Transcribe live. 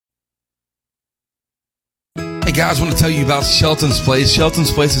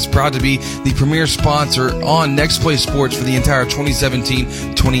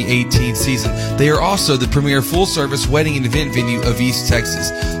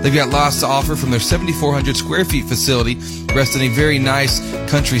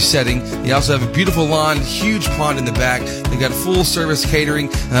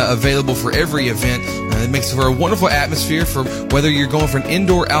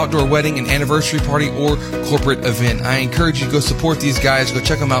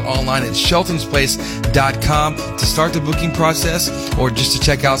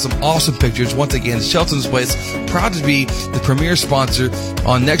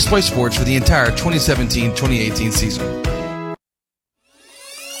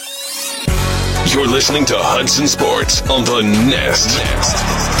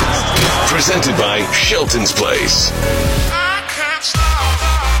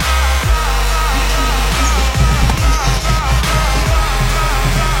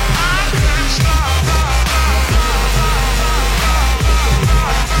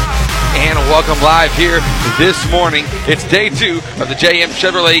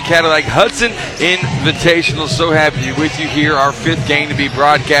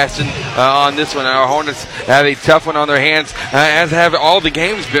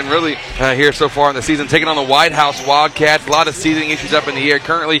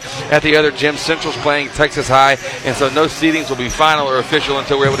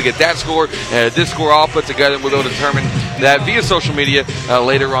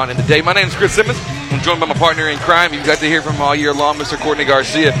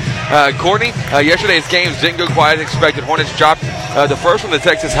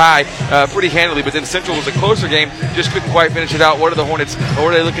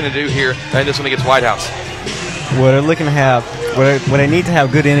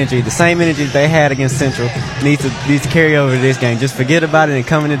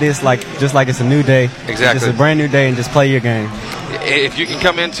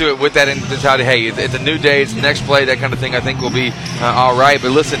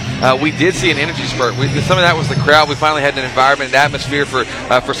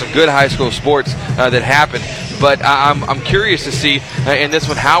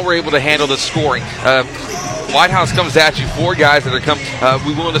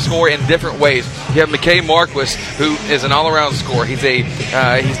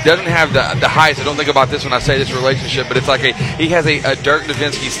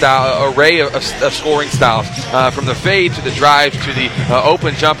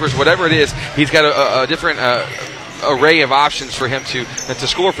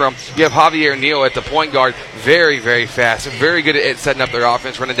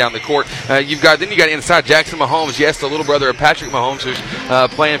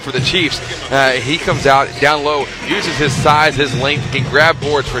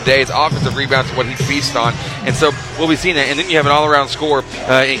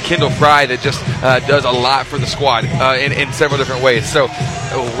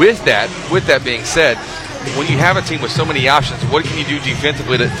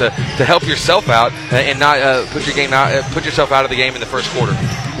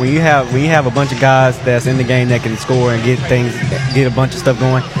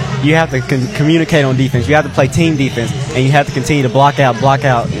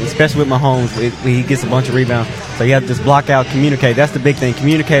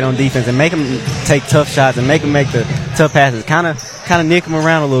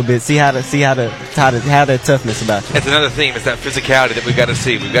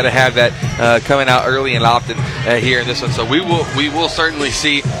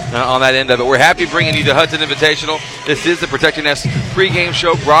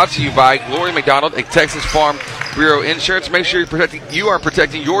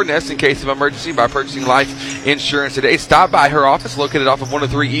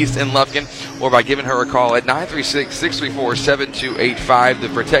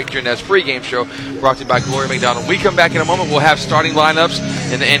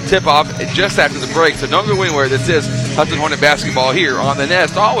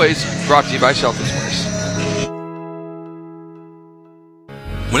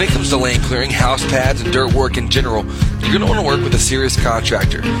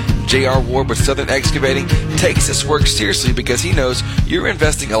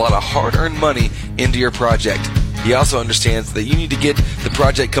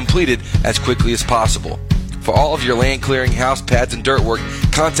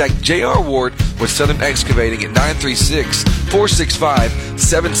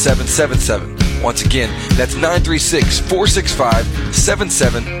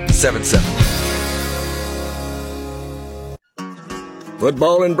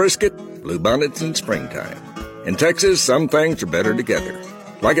Football and brisket, bluebonnets in springtime. In Texas, some things are better together.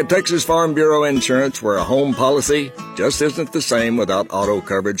 Like at Texas Farm Bureau Insurance, where a home policy just isn't the same without auto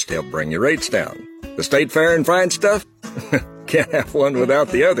coverage to help bring your rates down. The state fair and fine stuff? Can't have one without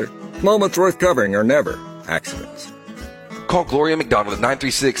the other. Moments worth covering are never accidents. Call Gloria McDonald at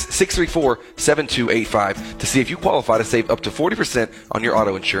 936-634-7285 to see if you qualify to save up to 40% on your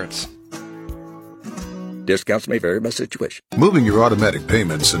auto insurance. Discounts may vary by situation. Moving your automatic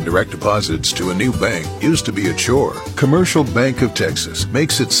payments and direct deposits to a new bank used to be a chore. Commercial Bank of Texas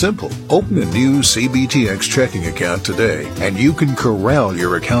makes it simple. Open a new CBTX checking account today, and you can corral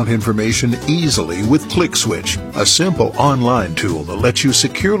your account information easily with ClickSwitch, a simple online tool that lets you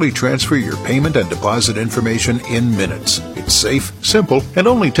securely transfer your payment and deposit information in minutes. It's safe, simple, and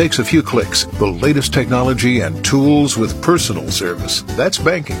only takes a few clicks. The latest technology and tools with personal service. That's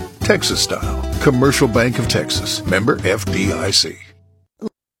banking, Texas style. Commercial Bank of Texas. Member FDIC.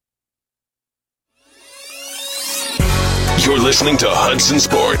 You're listening to Hudson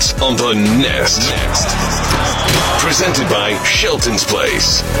Sports on the Nest. Presented by Shelton's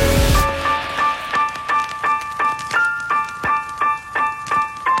Place.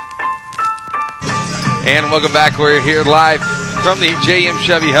 And welcome back. We're here live from the JM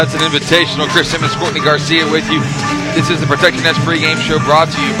Chevy Hudson Invitational. Chris Simmons, Courtney Garcia with you. This is the Protect Your Nest pregame show brought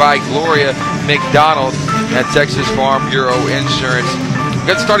to you by Gloria McDonald at Texas Farm Bureau Insurance. We've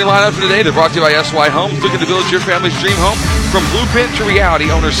got the starting lineup for today. They're brought to you by SY Homes. Looking to build your family's dream home from blueprint to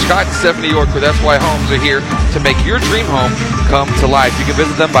reality. Owners Scott and Stephanie York with SY Homes are here to make your dream home come to life. You can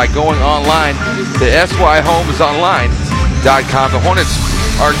visit them by going online to syhomesonline.com. The Hornets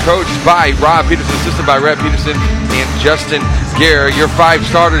are coached by Rob Peterson, assisted by Rhett Peterson and Justin Guerra. Your 5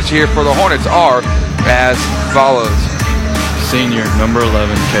 starters here for the Hornets are as follows. Senior, number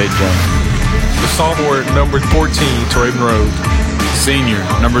 11, Kate Jones. The sophomore, number 14, Traven Rhodes. Senior,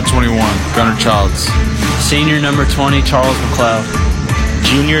 number 21, Gunnar Childs. Senior, number 20, Charles McLeod.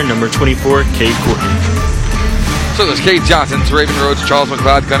 Junior, number 24, Cade Courtney. So there's Cade Johnson, Traven Rhodes, Charles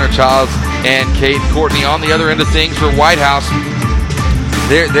McLeod, Gunnar Childs, and Cade Courtney. On the other end of things for White House,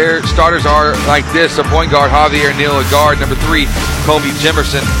 their starters are like this. A point guard, Javier Neal, a guard, number 3, Kobe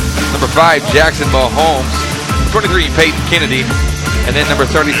Jimerson, number 5, Jackson Mahomes, 23, Peyton Kennedy, and then number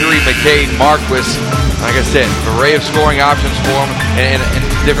 33, McCade Marquis. Like I said, an array of scoring options for him and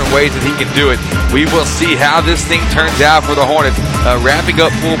different ways that he can do it. We will see how this thing turns out for the Hornets. Wrapping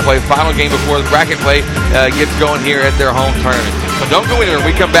up pool play, final game before the bracket play gets going here at their home tournament. So don't go anywhere. When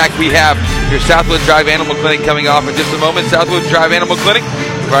we come back, we have your Southwood Drive Animal Clinic coming off in just a moment. Southwood Drive Animal Clinic,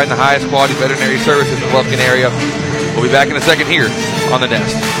 providing the highest quality veterinary services in the Lufkin area. We'll be back in a second here on The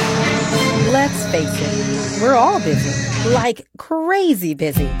Nest. Let's face it, we're all busy, like crazy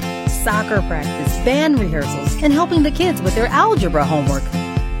busy. Soccer practice, band rehearsals, and helping the kids with their algebra homework.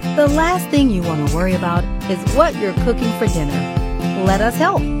 The last thing you want to worry about is what you're cooking for dinner. Let us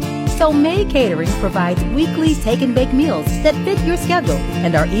help. So May Catering provides weekly take and bake meals that fit your schedule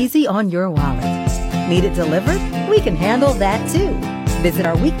and are easy on your wallet. Need it delivered? We can handle that too. Visit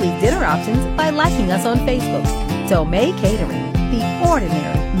our weekly dinner options by liking us on Facebook. So May Catering, the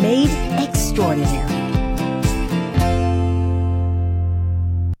ordinary made extraordinary.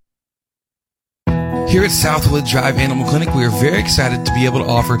 Here at Southwood Drive Animal Clinic, we are very excited to be able to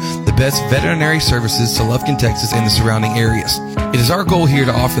offer the best veterinary services to Lufkin, Texas and the surrounding areas. It is our goal here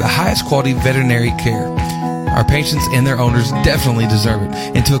to offer the highest quality veterinary care. Our patients and their owners definitely deserve it.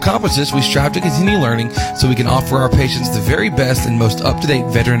 And to accomplish this, we strive to continue learning so we can offer our patients the very best and most up-to-date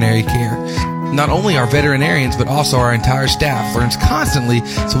veterinary care. Not only our veterinarians, but also our entire staff learns constantly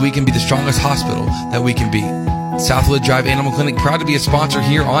so we can be the strongest hospital that we can be. Southwood Drive Animal Clinic, proud to be a sponsor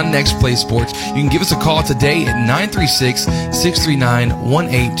here on Next Play Sports. You can give us a call today at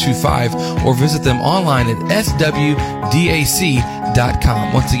 936-639-1825 or visit them online at swdac.com.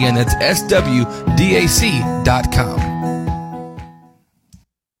 Once again, that's swdac.com.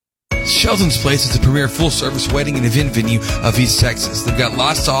 Shelton's Place is the premier full-service wedding and event venue of East Texas. They've got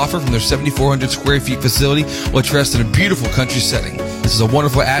lots to offer from their 7,400 square feet facility, which rests in a beautiful country setting. This is a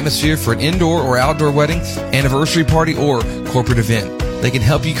wonderful atmosphere for an indoor or outdoor wedding, anniversary party, or corporate event. They can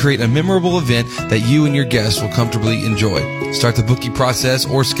help you create a memorable event that you and your guests will comfortably enjoy. Start the booking process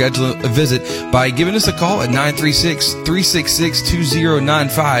or schedule a visit by giving us a call at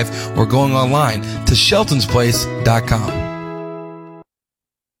 936-366-2095 or going online to sheltonsplace.com.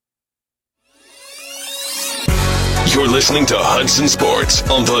 You're listening to Hudson Sports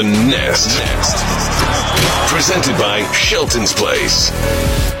on the Nest. Presented by Shelton's Place.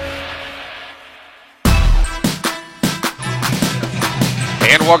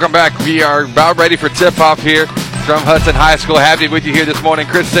 And welcome back. We are about ready for tip-off here from Hudson High School. Happy with you here this morning.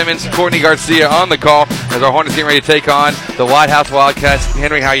 Chris Simmons, Courtney Garcia on the call as our Hornets getting ready to take on the White House Wildcats.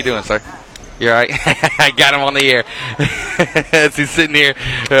 Henry, how are you doing, sir? You all right? I got him on the air as he's sitting here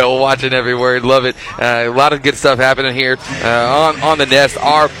watching every word. Love it. A lot of good stuff happening here on the Nest.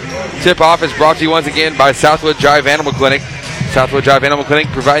 Our tip-off is brought to you once again by Southwood Drive Animal Clinic. Southwood Drive Animal Clinic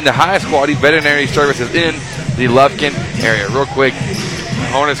providing the highest quality veterinary services in the Lufkin area. Real quick,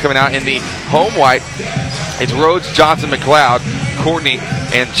 Hornets coming out in the home white. It's Rhodes, Johnson, McLeod, Courtney,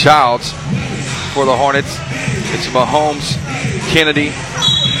 and Childs for the Hornets. It's Mahomes, Kennedy,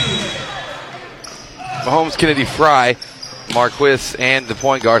 Fry, Marquis, and the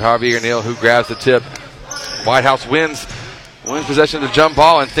point guard, Javier Neal, who grabs the tip. White House wins possession of the jump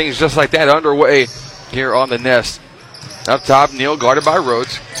ball, and things just like that underway here on the Nest. Up top, Neal guarded by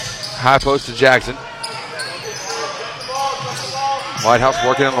Rhodes. High post to Jackson. White House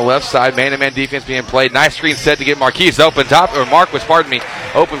working on the left side. Man-to-man defense being played. Nice screen set to get Marquis open top, or Marquis, pardon me,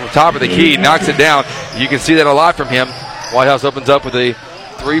 open from top of the key. Knocks it down. You can see that a lot from him. White House opens up with a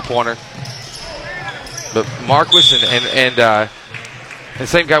three-pointer. But Marquis and the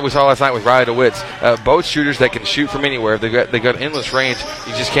same guy we saw last night with Riley DeWitts, both shooters that can shoot from anywhere. They got endless range.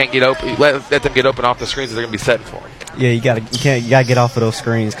 You just can't get open. Let them get open off the screens that they're going to be setting for. Yeah, you gotta get off of those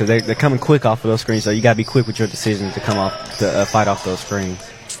screens because they're coming quick off of those screens. So you gotta be quick with your decisions to come off to fight off those screens.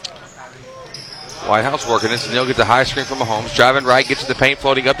 White House working this. Neal gets a high screen from Mahomes. Driving right, gets to the paint,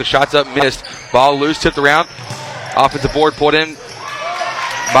 floating up. The shot's up, missed. Ball loose, tipped around. Offensive board pulled in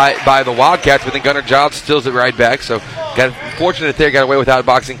by the Wildcats, but then Gunnar Giles steals it right back. So fortunate there, got away without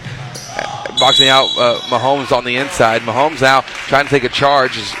boxing out Mahomes on the inside. Mahomes now trying to take a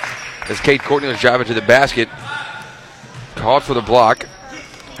charge as Cade Courtney was driving to the basket. Called for the block.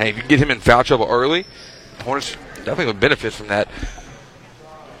 Hey, if you get him in foul trouble early, Hornets definitely would benefit from that.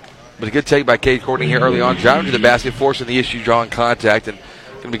 But a good take by Cade Courtney here early on, driving to the basket, forcing the issue, drawing contact, and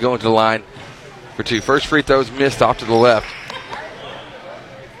going to be going to the line for two. First free throws missed off to the left.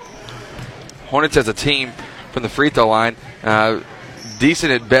 Hornets as a team from the free throw line,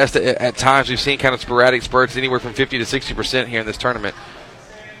 decent at best at times. We've seen kind of sporadic spurts, anywhere from 50 to 60% here in this tournament.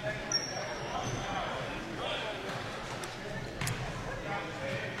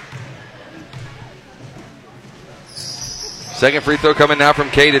 Second free throw coming now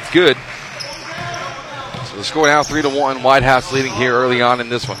from Cade. It's good. So the score now 3-1. White House leading here early on in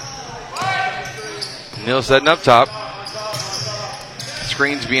this one. Neal setting up top.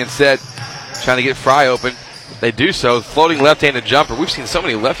 Screens being set. Trying to get Fry open. They do so. Floating left-handed jumper. We've seen so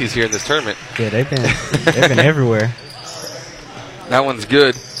many lefties here in this tournament. Yeah, they've been everywhere. That one's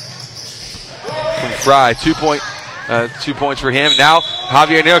good. From Fry. 2 points for him. Now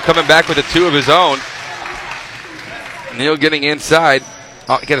Javier Neal coming back with a two of his own. Neal getting inside.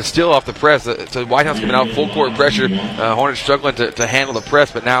 Get a steal off the press. So White House coming out full court pressure. Hornets struggling to handle the press,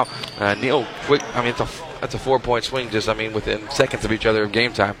 but now Neal quick. I mean, that's a 4-point swing. Just within seconds of each other of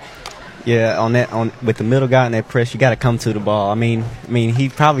game time. Yeah, with the middle guy in that press, you got to come to the ball. I mean, he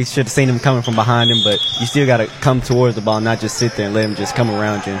probably should have seen him coming from behind him, but you still got to come towards the ball, not just sit there and let him just come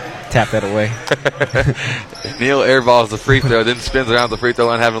around you and tap that away. Neal airballs the free throw, then spins around the free throw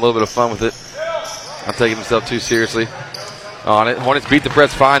line, having a little bit of fun with it. Not taking himself too seriously on it. Hornets beat the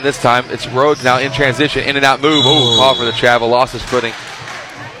press fine this time. It's Rhodes now in transition, in and out move. Oh, call for the travel, lost his footing.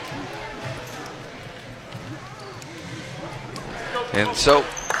 And so,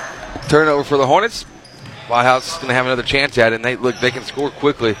 turnover for the Hornets. White House is going to have another chance at it, and they can score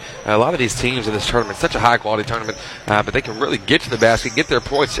quickly. A lot of these teams in this tournament, such a high-quality tournament, but they can really get to the basket, get their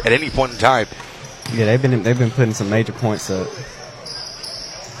points at any point in time. Yeah, they've been putting some major points up.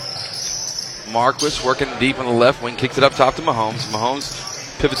 Marquis working deep on the left wing, kicks it up top to Mahomes.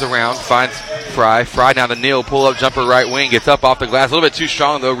 Mahomes pivots around, finds Fry. Fry down to Neal, pull-up jumper right wing, gets up off the glass. A little bit too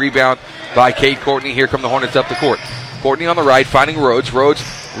strong, though. Rebound by Cade Courtney. Here come the Hornets up the court. Courtney on the right, finding Rhodes. Rhodes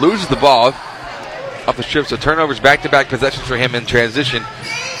loses the ball off the strip, so turnovers, back-to-back possessions for him in transition.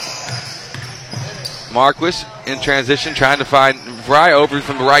 Marquis in transition, trying to find Fry over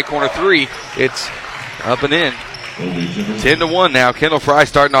from the right corner three. It's up and in. 10-1 now. Kendall Fry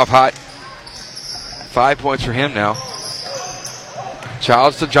starting off hot. 5 points for him now.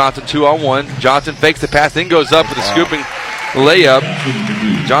 Childs to Johnson, 2-on-1. Johnson fakes the pass, then goes up with a scooping layup.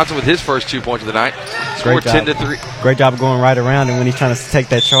 Johnson with his first 2 points of the night. Scored 10-3. Great job of going right around him when he's trying to take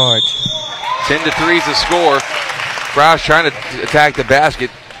that charge. 10-3 is the score. Fry's trying to attack the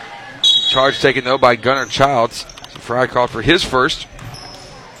basket. Charge taken, though, by Gunnar Childs. So Fry called for his first.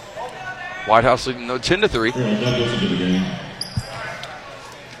 White House leading, though, 10-3.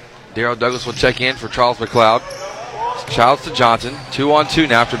 Darryl Douglas will check in for Charles McLeod. Childs to Johnson. 2-on-2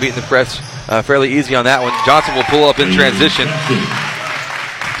 now after beating the press fairly easy on that one. Johnson will pull up in transition.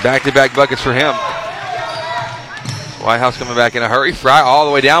 Back-to-back buckets for him. Whitehouse coming back in a hurry. Fry all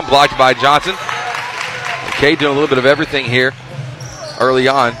the way down, blocked by Johnson. Cade doing a little bit of everything here early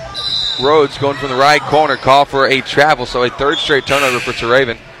on. Rhodes going from the right corner, call for a travel, so a third straight turnover for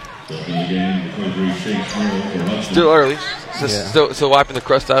Teraven. Still early. Still wiping the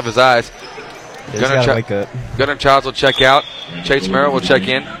crust out of his eyes. Gunnar Childs will check out. Chase Merrill will check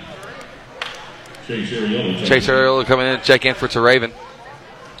in. Chase Merrill will come in and check in for Teraven.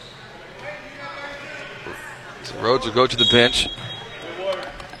 So Rhodes will go to the bench.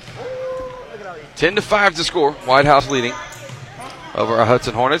 10-5 to score. Whitehouse leading over our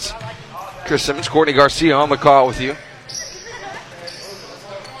Hudson Hornets. Chris Simmons, Courtney Garcia on the call with you.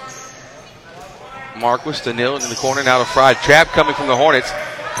 Marquis to Neal in the corner, now to Fry. Trap coming from the Hornets.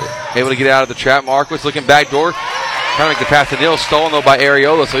 Able to get out of the trap. Marquis looking back door. Trying to make the pass to Neal. Stolen though by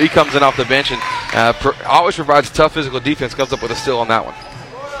Areola, so he comes in off the bench and always provides tough physical defense. Comes up with a steal on that one.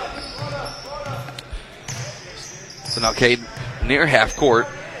 So now Cade near half court.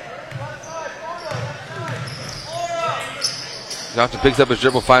 Johnson picks up his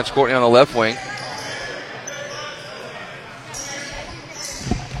dribble, finds Courtney on the left wing.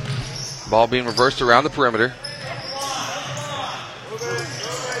 Ball being reversed around the perimeter.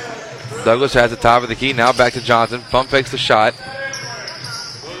 Douglas has the top of the key. Now back to Johnson. Pump fakes the shot.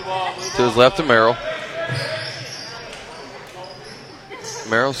 To his left to Merrill.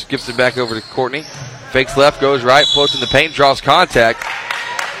 Merrill skips it back over to Courtney. Fakes left, goes right, floats in the paint, draws contact.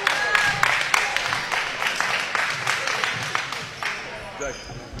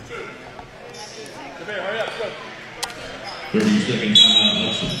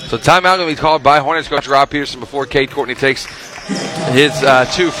 So timeout going to be called by Hornets coach Rob Peterson before Cade Courtney takes his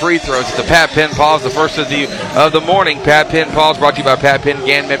 2 free throws. It's the Pat Penn pause, the first of the morning. Pat Penn pause brought to you by Pat Penn,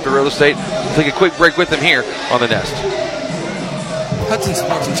 Gann Medford Real Estate. We'll take a quick break with them here on The Nest. Hudson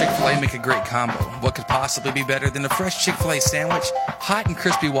Sports and Chick-fil-A make a great combo. What could possibly be better than a fresh Chick-fil-A sandwich, hot and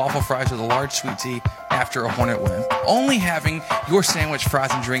crispy waffle fries with a large sweet tea after a Hornet win? Only having your sandwich,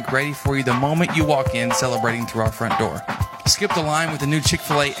 fries, and drink ready for you the moment you walk in, celebrating through our front door. Skip the line with the new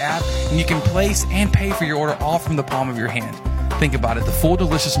Chick-fil-A app, and you can place and pay for your order all from the palm of your hand. Think about it, the full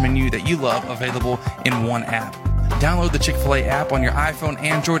delicious menu that you love available in one app. Download the Chick-fil-A app on your iPhone,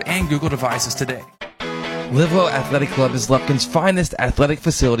 Android, and Google devices today. Livewell Athletic Club is Lufkin's finest athletic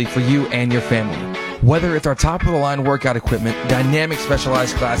facility for you and your family. Whether it's our top-of-the-line workout equipment, dynamic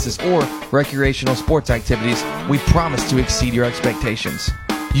specialized classes, or recreational sports activities, we promise to exceed your expectations.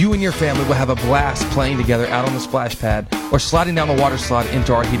 You and your family will have a blast playing together out on the splash pad or sliding down the water slide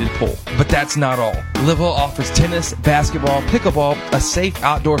into our heated pool. But that's not all. Livewell offers tennis, basketball, pickleball, a safe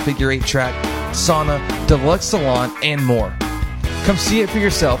outdoor figure 8 track, sauna, deluxe salon, and more. Come see it for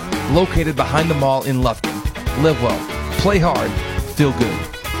yourself, located behind the mall in Lufkin. Live well, play hard, feel good.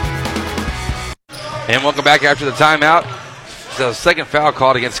 And welcome back after the timeout. The second foul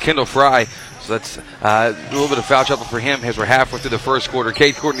called against Kendall Fry. So that's a little bit of foul trouble for him as we're halfway through the first quarter.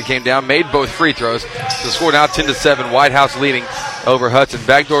 Cade Courtney came down, made both free throws. So the score now 10-7. Whitehouse leading over Hudson.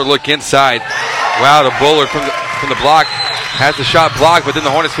 Backdoor look inside. Wow, the Bullard from the block has the shot blocked, but then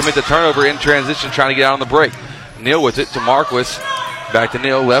the Hornets commit the turnover in transition, trying to get out on the break. Neal with it to Marquis. Back to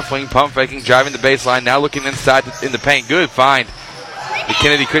Neal, left wing, pump faking, driving the baseline, now looking inside in the paint. Good find. But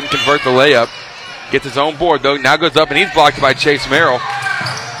Kennedy couldn't convert the layup. Gets his own board, though. Now goes up, and he's blocked by Chase Merrill.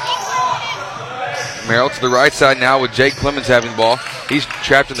 Merrill to the right side now with Jake Clemens having the ball. He's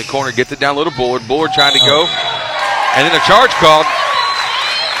trapped in the corner, gets it down low to Bullard. Bullard trying to go. And then a charge called.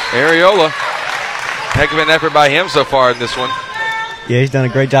 Areola. Heck of an effort by him so far in this one. Yeah, he's done a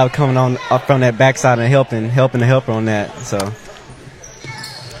great job coming on up from that backside and helping the helper on that. So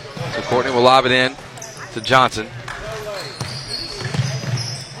Courtney will lob it in to Johnson.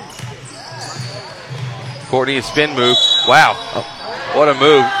 Courtney, a spin move. Wow. What a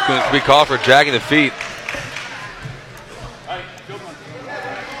move. Going to be called for dragging the feet.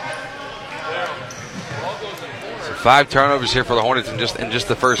 So 5 turnovers here for the Hornets in just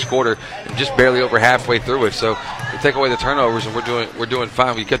the first quarter, and just barely over halfway through it. So we take away the turnovers, and we're doing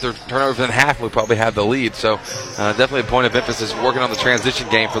fine. We get the turnovers in half, we probably have the lead. So definitely a point of emphasis working on the transition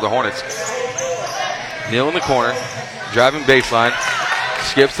game for the Hornets. Neal in the corner, driving baseline,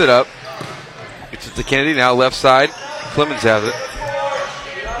 skips it up. It's to Kennedy now, left side. Clemens has it.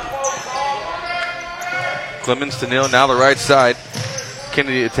 Clemens to Neal, now the right side.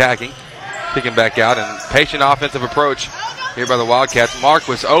 Kennedy attacking, picking back out, and patient offensive approach here by the Wildcats.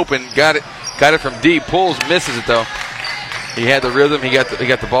 Marquis open, got it from deep, pulls, misses it though. He had the rhythm. He got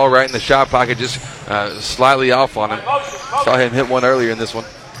the ball right in the shot pocket, just slightly off on him. Saw him hit one earlier in this one.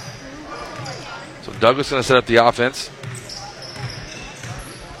 Douglas going to set up the offense.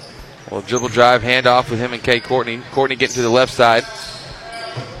 Well, dribble drive, handoff with him and Kay Courtney. Courtney getting to the left side.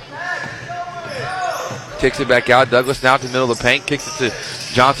 Kicks it back out. Douglas now to the middle of the paint. Kicks it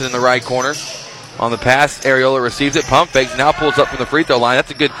to Johnson in the right corner. On the pass, Areola receives it. Pump fakes. Now pulls up from the free throw line. That's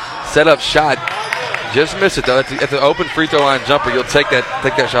a good setup shot. Just missed it, though. That's an open free throw line jumper. You'll take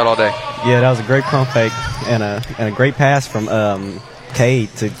that shot all day. Yeah, that was a great pump fake and a great pass from Kay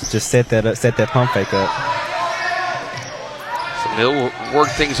to just set that pump fake up. So Neal will work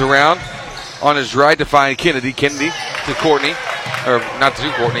things around on his right to find Kennedy. Kennedy to Courtney. Or not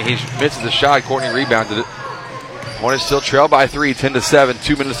to Courtney. He misses the shot. Courtney rebounded it. Hornets still trail by 3, 10-7.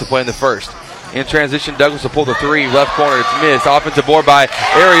 2 minutes to play in the first. In transition, Douglas will pull the three. Left corner, it's missed. Offensive board by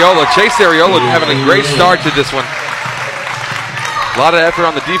Areola. Chase Areola having a great start to this one. A lot of effort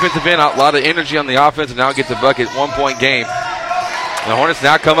on the defensive end, a lot of energy on the offense, and now gets a bucket. 1-point game. The Hornets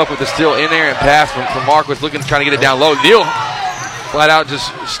now come up with a steal in there and pass from Marquis, trying to get it down low. Neal flat out just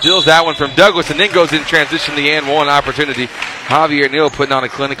steals that one from Douglas and then goes in transition the and one opportunity. Javier Neal putting on a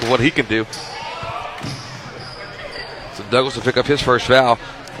clinic of what he can do. So Douglas will pick up his first foul.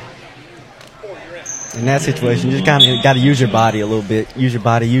 In that situation, you just kind of got to use your body a little bit. Use your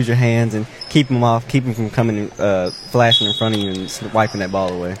body, use your hands, and keep them off. Keep them from coming, flashing in front of you and wiping that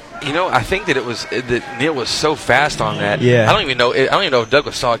ball away. You know, I think that Neal was so fast on that. Yeah. I don't even know if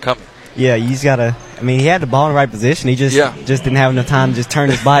Douglas saw it coming. Yeah, you just gotta. I mean, he had the ball in the right position. He just didn't have enough time to just turn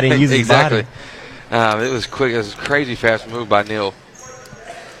his body and use his body. Exactly. It was quick. It was a crazy fast move by Neal.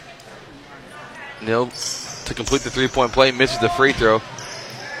 Neal to complete the 3-point play, misses the free throw.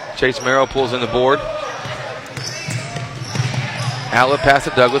 Chase Merrill pulls in the board. Outlet pass to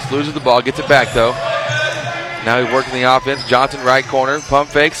Douglas, loses the ball, gets it back though. Now he's working the offense. Johnson right corner, pump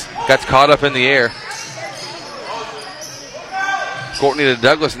fakes, gets caught up in the air. Courtney to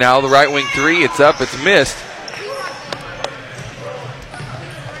Douglas now, the right wing three, it's up, it's missed.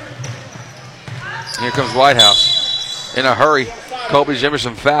 Here comes Whitehouse. In a hurry, Colby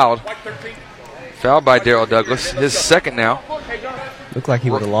Jimerson fouled. Fouled by Daryl Douglas, his second now. Looked like he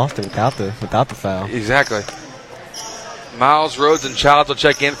would have lost it without the foul. Exactly. Miles, Rhodes, and Childs will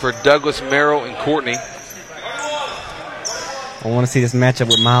check in for Douglas, Merrill, and Courtney. I want to see this matchup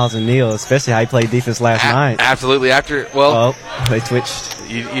with Miles and Neal, especially how he played defense last night. Absolutely. They switched.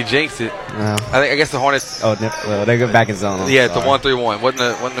 You jinxed it. No. I guess the Hornets. They go back in zone. Yeah, it's the 1-3-1.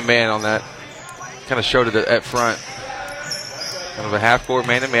 Wasn't the man on that. Kind of showed it at front. Kind of a half-court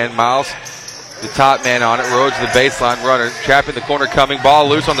man-to-man. Miles, the top man on it. Rhodes, the baseline runner. Trap in the corner coming. Ball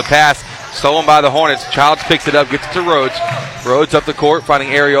loose on the pass. Stolen by the Hornets. Childs picks it up, gets it to Rhodes. Rhodes up the court, finding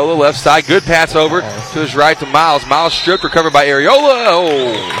Areola left side. Good pass over to his right to Miles. Miles stripped, recovered by Areola.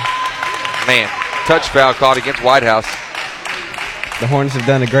 Oh, man. Touch foul called against Whitehouse. The Hornets have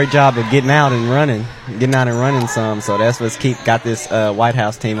done a great job of getting out and running some. So that's what's got this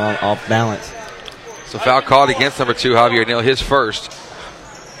Whitehouse team off balance. So foul called against number 2, Javier Neal, his first.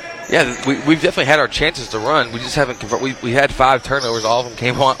 Yeah, we've definitely had our chances to run. We just haven't converted. We had 5 turnovers. All of them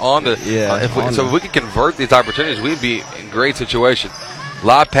came on the. Yeah. If we could convert these opportunities, we'd be in great situation.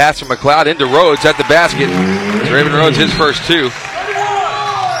 Lob pass from McLeod into Rhodes at the basket. Raven Rhodes his first 2.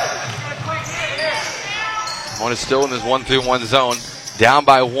 One is still in this 1-3-1 zone. Down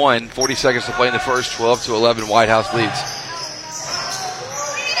by 1. 40 seconds to play in the first. 12-11. Whitehouse leads.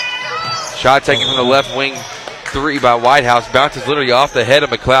 Shot taken from the left wing. 3 by Whitehouse, bounces literally off the head of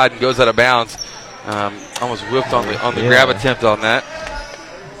McLeod and goes out of bounds. Almost whipped on the grab attempt on that.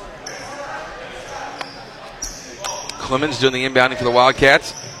 Clemens doing the inbounding for the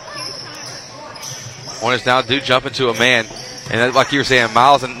Wildcats. Hornets now do jump into a man. And like you were saying,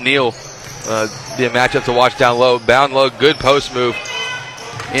 Miles and Neal be a matchup to watch down low. Bound low, good post move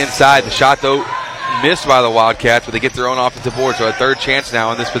inside. The shot, though, missed by the Wildcats, but they get their own offensive board, so a third chance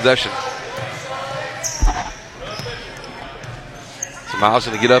now in this possession. So Miles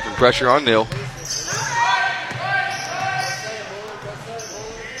going to get up and pressure on Neal.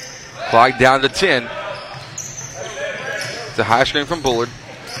 Clock down to 10. It's a high screen from Bullard.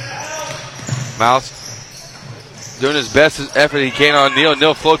 Miles doing his best effort he can on Neal.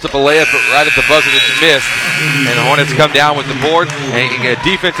 Neal floats up a layup, but right at the buzzer it's missed. And the Hornets come down with the board and a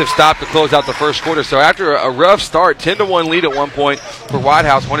defensive stop to close out the first quarter. So after a rough start, 10-1 lead at one point for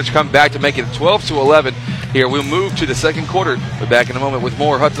Whitehouse, Hornets come back to make it 12-11 here. We'll move to the second quarter. We're back in a moment with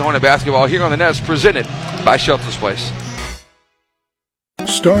more Hudson Hornet basketball here on the Nest, presented by Shelton's Place.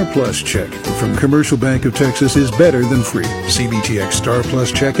 Star Plus checking from Commercial Bank of Texas is better than free. CBTX Star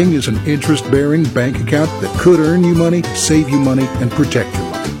Plus checking is an interest-bearing bank account that could earn you money, save you money, and protect your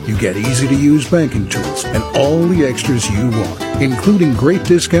money. You get easy-to-use banking tools and all the extras you want, including great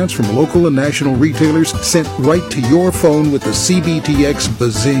discounts from local and national retailers sent right to your phone with the CBTX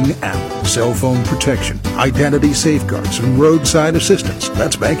Bazing app. Cell phone protection, identity safeguards, and roadside assistance.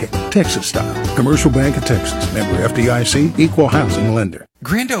 That's banking, Texas style. Commercial Bank of Texas. Member FDIC, Equal Housing Lender.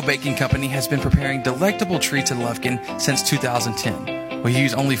 Grando Baking Company has been preparing delectable treats in Lufkin since 2010. We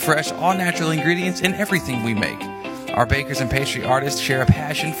use only fresh, all-natural ingredients in everything we make. Our bakers and pastry artists share a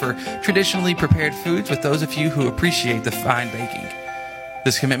passion for traditionally prepared foods with those of you who appreciate the fine baking.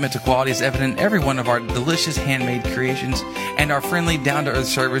 This commitment to quality is evident in every one of our delicious handmade creations, and our friendly, down-to-earth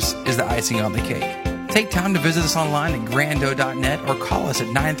service is the icing on the cake. Take time to visit us online at grando.net or call us at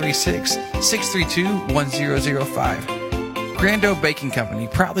 936-632-1005. Grando Baking Company,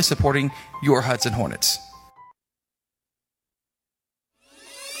 proudly supporting your Hudson Hornets.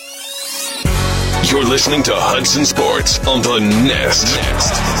 You're listening to Hudson Sports on the Nest.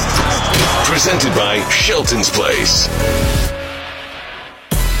 Presented by Shelton's Place.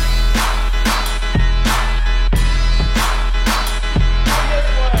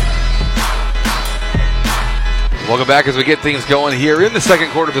 Welcome back as we get things going here in the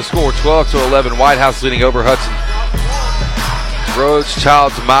second quarter. The score 12-11. White House leading over Hudson. Rhodes,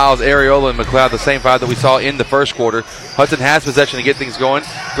 Childs, Miles, Areola, and McLeod, the same five that we saw in the first quarter. Hudson has possession to get things going.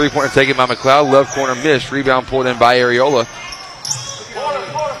 Three-pointer taken by McLeod. Left corner missed. Rebound pulled in by Areola.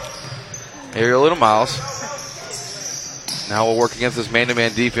 Areola to Miles. Now we'll work against this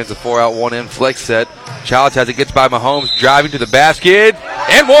man-to-man defense. A 4-out, 1-in flex set. Childs has it. Gets by Mahomes. Driving to the basket.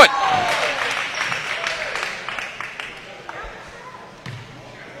 And one.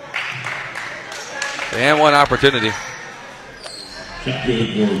 And one opportunity.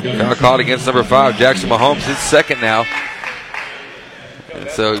 Gunner caught against number 5, Jackson Mahomes. His second now. And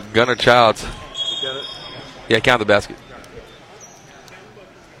so Gunner Childs. Yeah, count the basket.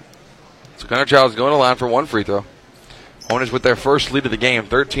 So Gunner Childs going to line for one free throw. Hornets with their first lead of the game,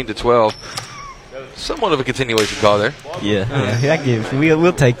 13-12. Somewhat of a continuation call there. Yeah, that gives.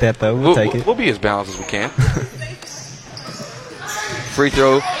 We'll take that though. We'll take it. We'll be as balanced as we can. Free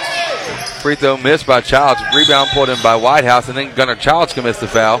throw missed by Childs. Rebound pulled in by Whitehouse, and then Gunner Childs commits the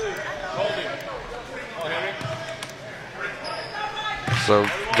foul. So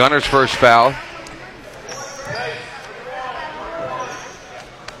Gunner's first foul.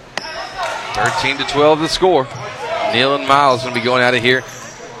 13-12 the score. Neal and Miles going to be going out of here.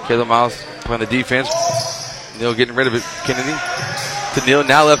 Caleb Miles playing the defense. Neal getting rid of it. Kennedy to Neal.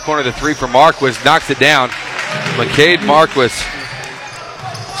 Now left corner, the three for Marquis. Knocks it down. McCade Marquis.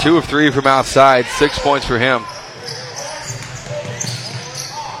 2 of 3 from outside. 6 points for him.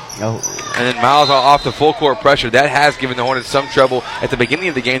 And then Miles off the full court pressure. That has given the Hornets some trouble at the beginning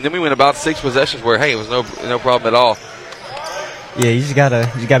of the game. Then we went about 6 possessions where, hey, it was no problem at all. Yeah, you just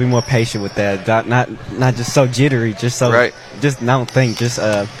gotta be more patient with that. Not just so jittery. Just don't think. Just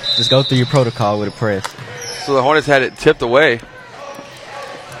go through your protocol with a press. So the Hornets had it tipped away.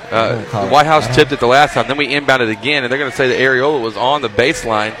 The White House tipped it the last time. Then we inbounded again, and they're going to say that Areola was on the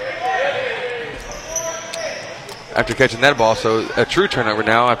baseline after catching that ball. So a true turnover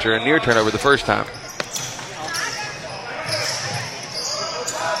now after a near turnover the first time.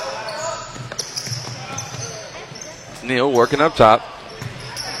 Neal working up top.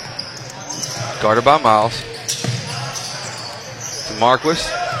 Guarded by Miles. To Marquis.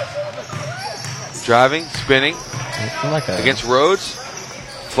 Driving, spinning. Against Rhodes.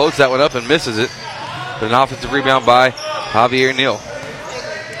 Floats that one up and misses it. But an offensive rebound by Javier Neal.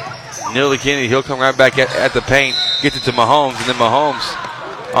 Neal to Kennedy. He'll come right back at the paint. Gets it to Mahomes. And then Mahomes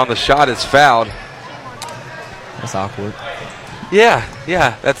on the shot is fouled. That's awkward. Yeah.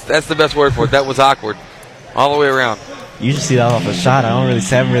 That's the best word for it. That was awkward. All the way around. You usually see that off a shot. I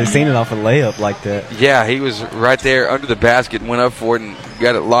haven't really seen it off a layup like that. Yeah, he was right there under the basket, went up for it, and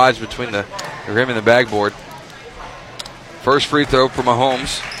got it lodged between the rim and the backboard. First free throw for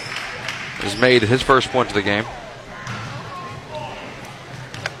Mahomes is made, his first point of the game.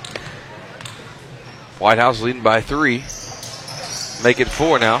 White House leading by 3. Make it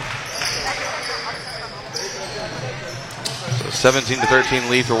 4 now. So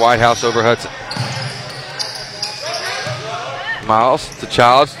 17-13 lead for White House over Hudson. Miles to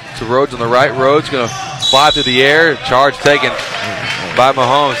Childs to Rhodes on the right. Rhodes going to fly through the air. Charge taken by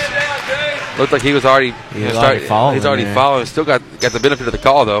Mahomes. Looked like he was already following. He's already following. Still got the benefit of the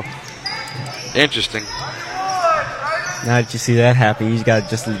call though. Interesting. Now that you see that happen, you got to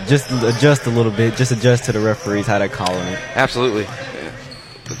just adjust a little bit. Just adjust to the referees how they're calling it. Absolutely.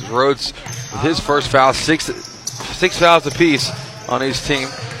 Yeah. Rhodes with his first foul, six fouls apiece on his team.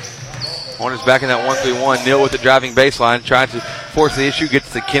 Hornets back in that 1-3-1. Neal with the driving baseline, trying to force the issue,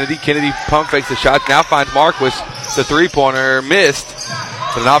 gets to Kennedy. Kennedy pump fakes the shot, now finds Marquis. The three-pointer missed,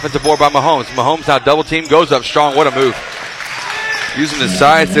 but an offensive board by Mahomes. Mahomes now double team, goes up strong. What a move. Using the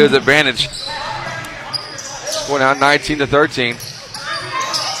size to his advantage. Score now 19-13.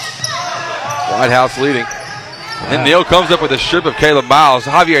 White House leading. And then Neal comes up with a strip of Caleb Miles.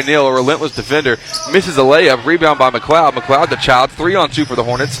 Javier Neal, a relentless defender, misses a layup. Rebound by McLeod. McLeod to Child. 3-on-2 for the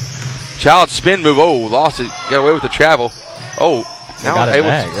Hornets. Child spin move. Oh, lost it. Got away with the travel. Oh, now able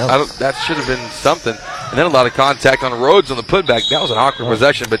to, that should have been something. And then a lot of contact on Rhodes on the putback. That was an awkward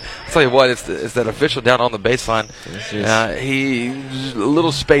possession. But I'll tell you what, it's that official down on the baseline. He's a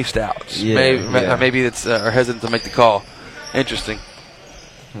little spaced out. Yeah, maybe it's hesitant to make the call. Interesting.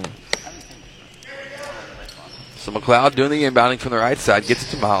 So McLeod doing the inbounding from the right side. Gets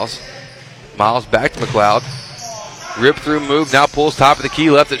it to Miles. Miles back to McLeod. Rip through move. Now pulls top of the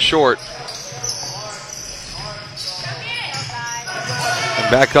key. Left it short. And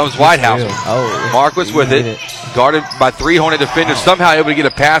back comes Whitehouse. Marquis with it. Guarded by 3 Hornet defenders. Somehow able to get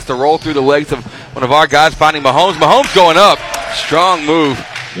a pass to roll through the legs of one of our guys, finding Mahomes. Mahomes going up. Strong move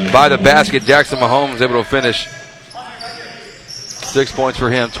by the basket. Jackson Mahomes able to finish. 6 points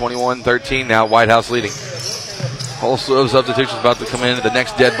for him. 21-13 now. Whitehouse leading. Also, substitutions about to come in. The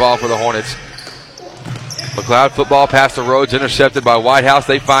next dead ball for the Hornets. McLeod football pass to Rhodes, intercepted by Whitehouse.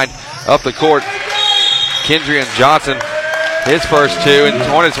 They find up the court Kendrian Johnson, his first 2, and the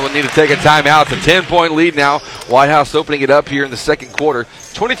Hornets will need to take a timeout. It's a 10-point lead now. Whitehouse opening it up here in the second quarter.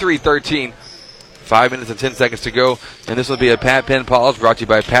 23-13. 5 minutes and 10 seconds to go. And this will be a Pat Penn pause brought to you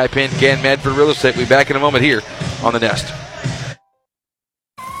by Pat Penn, Gann Medford Real Estate. We'll be back in a moment here on The Nest.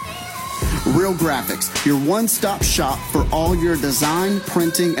 Real Graphics, your one-stop shop for all your design,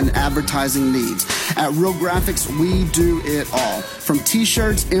 printing, and advertising needs. At Real Graphics, we do it all. From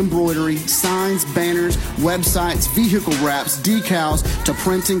t-shirts, embroidery, signs, banners, websites, vehicle wraps, decals, to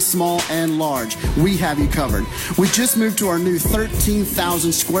printing small and large. We have you covered. We just moved to our new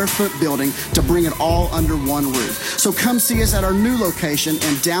 13,000 square foot building to bring it all under one roof. So come see us at our new location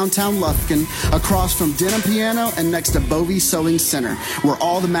in downtown Lufkin, across from Denim Piano and next to Bovie Sewing Center, where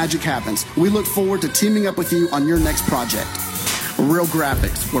all the magic happens. We look forward to teaming up with you on your next project. Real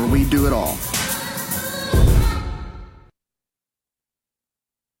Graphics, where we do it all.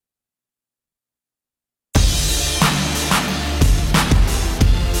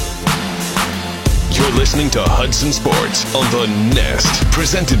 You're listening to Hudson Sports on The Nest,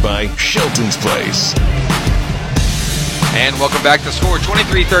 presented by Shelton's Place. And welcome back to score.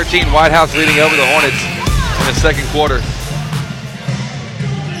 23-13, White House leading over the Hornets in the second quarter.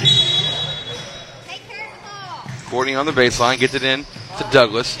 Courtney on the baseline, gets it in to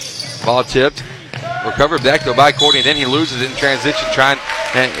Douglas. Ball tipped. Recovered back though by Courtney. Then he loses it in transition.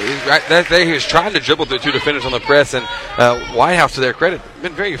 He was trying to dribble through 2 defenders on the press, and White House, to their credit,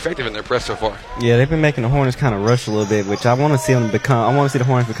 been very effective in their press so far. Yeah, they've been making the Hornets kind of rush a little bit, which I want to see them become. I want to see the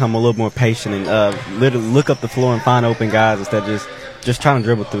Hornets become a little more patient and literally look up the floor and find open guys instead of just trying to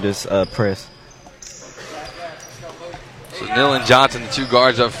dribble through this press. So Neal and Johnson, the 2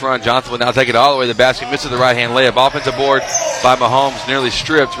 guards up front. Johnson will now take it all the way to the basket. Misses the right-hand layup. Offensive board by Mahomes. Nearly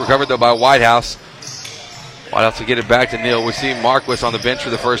stripped. Recovered, though, by Whitehouse. Whitehouse will get it back to Neal. We see Marquis on the bench for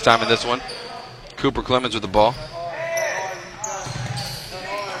the first time in this one. Cooper Clemens with the ball.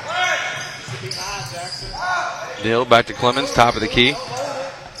 Neal back to Clemens. Top of the key.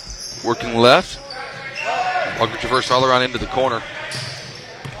 Working left. Walker traverse all around into the corner.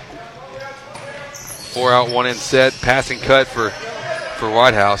 4 out, 1 in set. Passing cut for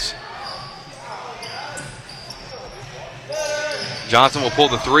Whitehouse. Johnson will pull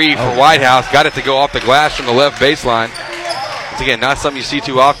the 3 for Whitehouse. Got it to go off the glass from the left baseline. Once again, not something you see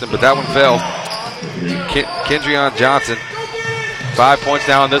too often, but that one fell. Kendrian Johnson. 5 points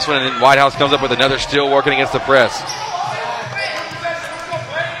now on this one, and then Whitehouse comes up with another steal working against the press.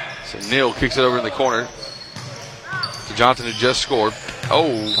 So Neal kicks it over in the corner to Johnson, who just scored.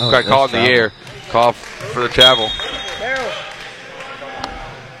 Got caught in the air. Call for the travel.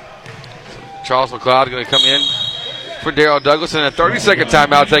 Charles McLeod going to come in for Darryl Douglas, and a 30-second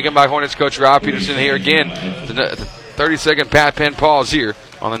timeout taken by Hornets coach Rob Peterson here again. The 30-second Pat Penn pause here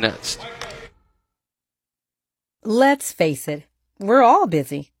on the Nest. Let's face it, we're all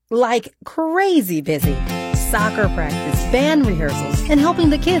busy, like crazy busy. Soccer practice, band rehearsals, and helping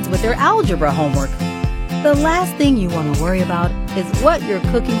the kids with their algebra homework. The last thing you want to worry about is what you're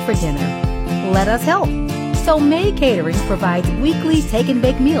cooking for dinner. Let us help. So May Catering provides weekly take and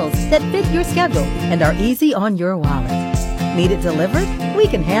bake meals that fit your schedule and are easy on your wallet. Need it delivered? We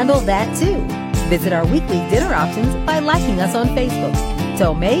can handle that too. Visit our weekly dinner options by liking us on Facebook.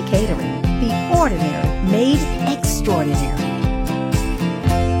 So May Catering, the ordinary made extraordinary.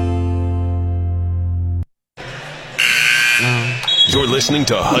 You're listening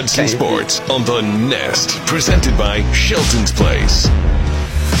to Hudson Sports on the Nest, presented by Shelton's Place.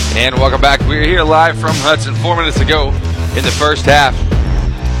 And welcome back. We're here live from Hudson. 4 minutes to go in the first half.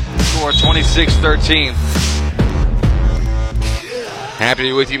 Score 26-13. Happy to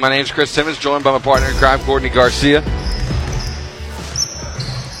be with you. My name's Chris Simmons, joined by my partner in crime, Courtney Garcia.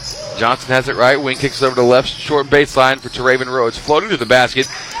 Johnson has it right. Wing kicks over to left. Short baseline for Teraven Rhodes. Floating to the basket.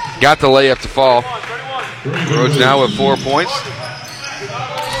 Got the layup to fall. Rhodes now with 4 points.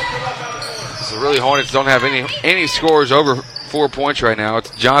 So really Hornets don't have any scores over 4 points right now. It's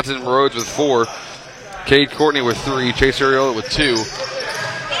Johnson and Rhodes with 4. Cade Courtney with 3. Chase Ariola with 2.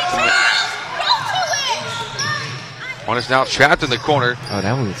 Hornets now trapped in the corner. Oh,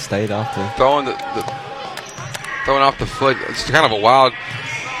 that one stayed off the... Throwing off the foot. It's kind of a wild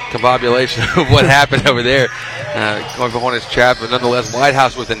combobulation of what happened over there. Going for Hornets trap, but nonetheless,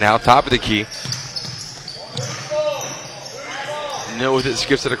 Whitehouse with it now. Top of the key. Neal with it,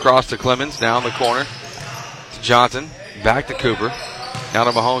 skips it across to Clemens. Now in the corner to Johnson. Back to Cooper. Now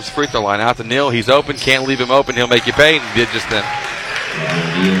to Mahomes' free throw line. Out to Neal. He's open. Can't leave him open. He'll make you pay. And he did just then.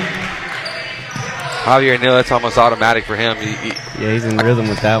 Javier Neal, that's almost automatic for him. He's in rhythm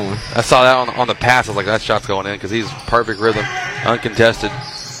with that one. I saw that on the pass. I was like, that shot's going in because he's perfect rhythm. Uncontested.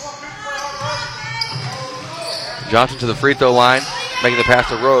 Johnson to the free throw line. Making the pass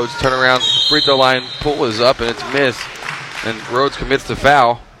to Rhodes. Turn around. Free throw line pull is up and it's missed. And Rhodes commits the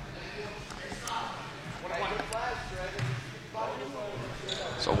foul.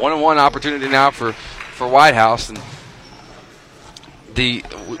 So 1-on-1 opportunity now for Whitehouse. And we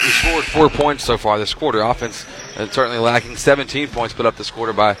scored 4 points so far this quarter. Offense certainly lacking. 17 points put up this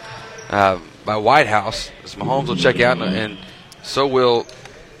quarter by Whitehouse. As Mahomes will check out, and so will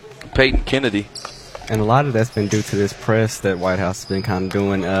Peyton Kennedy. And a lot of that's been due to this press that Whitehouse has been kind of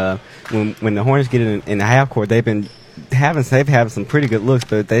doing. When the Hornets get in the half court, they've having some pretty good looks,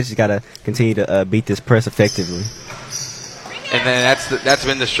 but they just got to continue to beat this press effectively. And then that's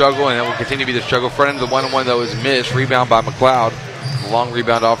been the struggle, and it will continue to be the struggle. Front end of the 1-on-1 though is missed. Rebound by McLeod. Long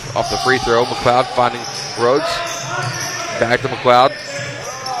rebound off the free throw. McLeod finding Rhodes. Back to McLeod.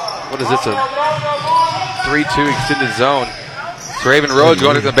 What is this? A 3-2 extended zone. Teraven Rhodes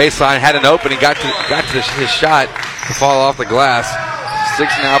going to the baseline, had an opening, got to his shot to fall off the glass.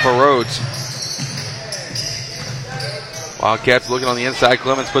 6 now for Rhodes. Wildcats looking on the inside.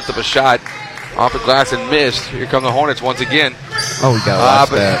 Clemens puts up a shot off the glass and missed. Here come the Hornets once again. Oh, we got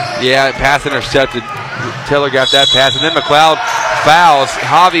to watch that. Yeah, pass intercepted. Taylor got that pass, and then McLeod fouls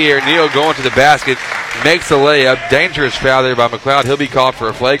Javier Neal going to the basket, makes the layup. Dangerous foul there by McLeod. He'll be called for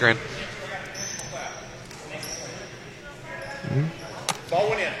a flagrant. Ball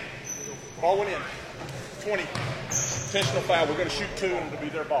went in. 20. Intentional foul. We're going to shoot 2 and it'll be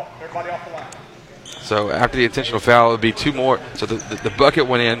their ball. Everybody off the line. So after the intentional foul, it would be 2 more. So the bucket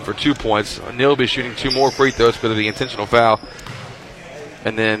went in for 2 points. Neal will be shooting 2 more free throws because of the intentional foul.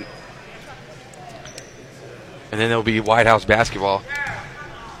 And then there'll be Whitehouse basketball.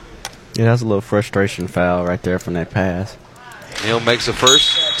 Yeah, that's a little frustration foul right there from that pass. Neal makes the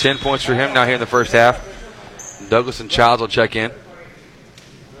first. 10 points for him now here in the first half. Douglas and Childs will check in.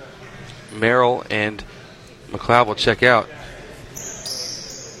 Merrill and McLeod will check out.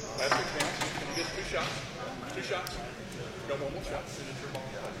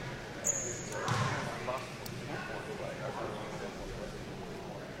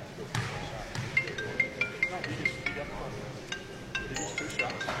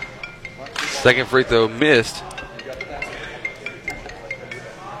 Second free throw missed.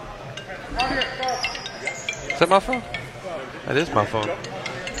 Is that my phone? That is my phone.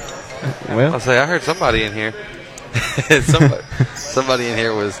 Well, I'll say I heard somebody in here. somebody in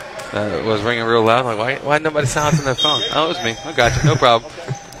here was ringing real loud. I'm like, why nobody silencing their phone? Oh, it was me. I got you. No problem.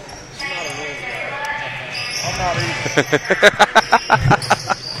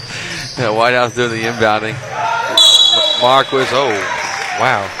 Yeah, Whitehouse doing the inbounding. Marquis. Oh,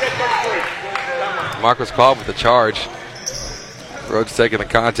 wow. Marquis called with the charge. Rhodes taking the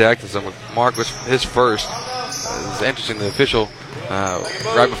contact. And so Marquis, his first. It's interesting. The official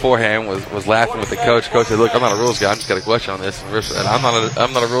right beforehand was laughing with the coach. Coach said, "Look, I'm not a rules guy. I just got a question on this." And I'm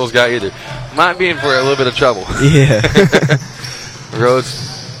not a rules guy either. Might be in for a little bit of trouble. Yeah.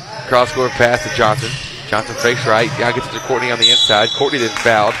 Rhodes cross-court pass to Johnson. Johnson fakes right. Now gets it to Courtney on the inside. Courtney then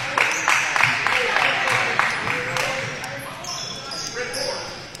fouled.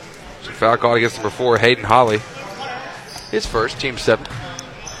 So foul called against number 4, Hayden Holly. His first, team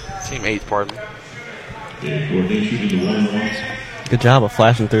 8, pardon me. Good job of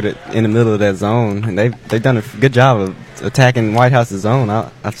flashing through in the middle of that zone, and they've done a good job of attacking Whitehouse's zone. I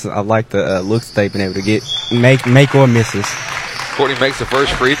like the looks they've been able to get, make or misses. Courtney makes the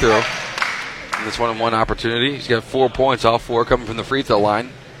first free throw in this one-on-one opportunity. He's got 4 points, all 4 coming from the free throw line.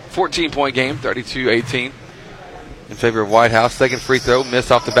 14-point game, 32-18 in favor of White House. Second free throw,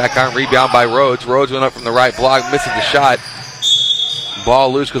 missed off the back iron, rebound by Rhodes. Rhodes went up from the right block, misses the shot.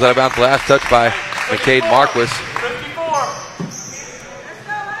 Ball loose, goes out of bounds. Last touch by McCade Marquis.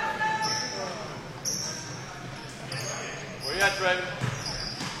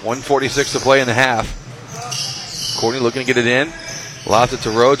 .146 to play in the half. Courtney looking to get it in. Lost it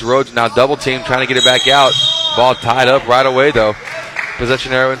to Rhodes. Rhodes now double team, trying to get it back out. Ball tied up right away, though.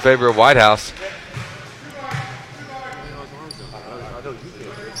 Possession arrow in favor of White House.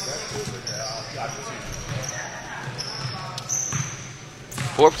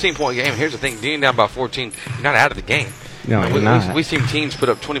 .14 game. Here's the thing: being down by 14, you're not out of the game. No, you're not. We've seen teams put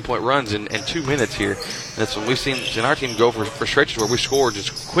up 20-point runs in 2 minutes here. That's when we've seen our team go for stretches where we score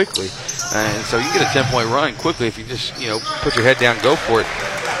just quickly. And so you get a 10-point run quickly if you just put your head down, go for it.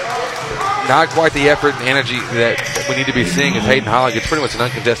 Not quite the effort and energy that we need to be seeing as Hayden Holly gets pretty much an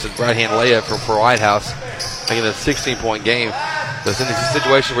uncontested right-hand layup for White House, making it a 16-point game. So it's in a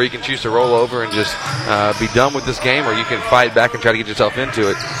situation where you can choose to roll over and just be done with this game, or you can fight back and try to get yourself into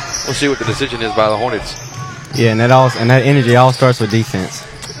it. We'll see what the decision is by the Hornets. Yeah, and that energy all starts with defense.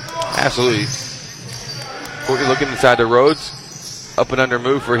 Absolutely. Courtney looking inside the Rhodes. Up and under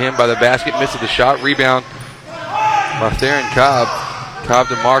move for him by the basket. Misses the shot. Rebound by Theron Cobb. Cobb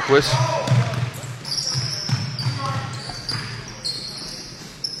to Marquis.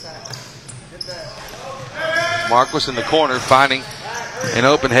 Marquis in the corner, finding an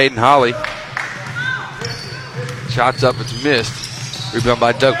open Hayden Holly. Shots up, it's missed. Rebound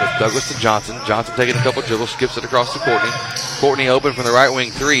by Douglas. Douglas to Johnson. Johnson taking a couple dribbles, skips it across to Courtney. Courtney open from the right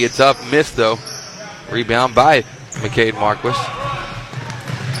wing 3. It's up, missed though. Rebound by McCade Marquis.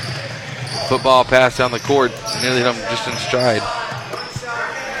 Football pass down the court. Nearly hit him just in stride.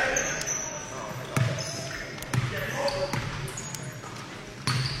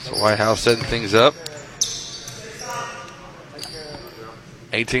 So White House setting things up.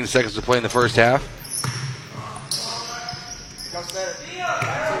 18 seconds to play in the first half.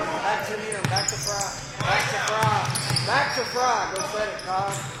 Back to Fry. Go set it,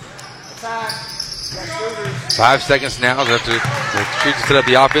 Cobb. Attack. 5 seconds now after the Streets set up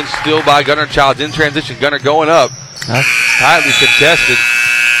the offense. Still by Gunnar Childs in transition. Gunnar going up. Tightly contested.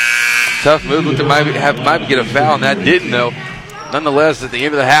 Tough move. Looked to might get a foul, and that didn't, though. Nonetheless, at the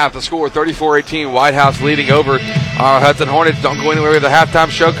end of the half, the score 34-18. White House leading over our Hudson Hornets. Don't go anywhere with the halftime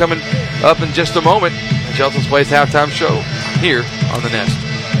show coming up in just a moment. Shelton's Place halftime show here on the Nest.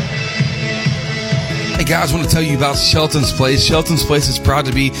 Hey guys, I want to tell you about Shelton's Place. Shelton's Place is proud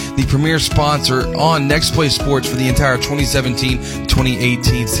to be the premier sponsor on Next Play Sports for the entire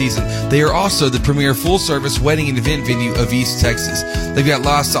 2017-2018 season. They are also the premier full-service wedding and event venue of East Texas. They've got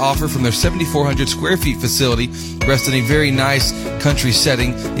lots to offer from their 7,400 square feet facility, rest in a very nice country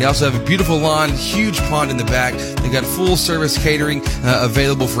setting. They also have a beautiful lawn, huge pond in the back. They've got full-service catering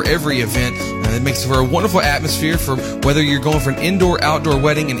available for every event. It makes for a wonderful atmosphere for whether you're going for an indoor-outdoor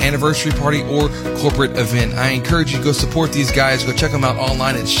wedding, an anniversary party, or corporate event. I encourage you to go support these guys. Go check them out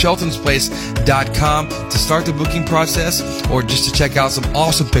online at sheltonsplace.com to start the booking process or just to check out some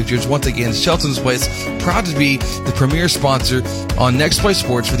awesome pictures. Once again, Shelton's Place, proud to be the premier sponsor on Next Play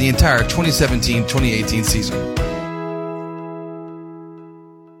Sports for the entire 2017-2018 season.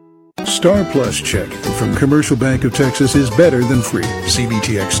 Star Plus checking from Commercial Bank of Texas is better than free.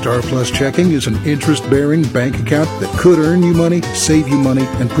 CBTX Star Plus checking is an interest-bearing bank account that could earn you money, save you money,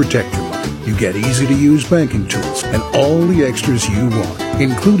 and protect your money. You get easy-to-use banking tools and all the extras you want,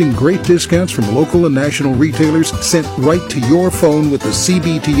 including great discounts from local and national retailers sent right to your phone with the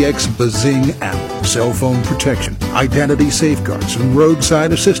CBTX Bazing app. Cell phone protection, identity safeguards, and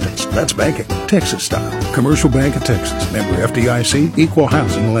roadside assistance. That's banking, Texas style. Commercial Bank of Texas. Member FDIC, Equal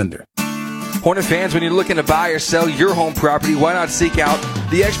Housing Lender. Hornet fans, when you're looking to buy or sell your home property, why not seek out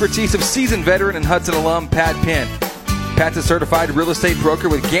the expertise of seasoned veteran and Hudson alum Pat Penn. Pat's a certified real estate broker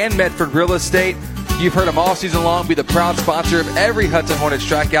with Gann Medford Real Estate. You've heard him all season long be the proud sponsor of every Hudson Hornet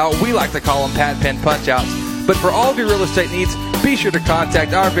strikeout. We like to call them Pat Penn punch-outs. But for all of your real estate needs, be sure to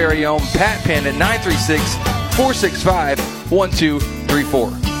contact our very own Pat Penn at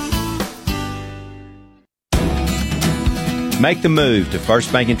 936-465-1234. Make the move to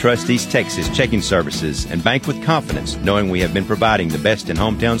First Bank & Trust East Texas Checking Services and bank with confidence, knowing we have been providing the best in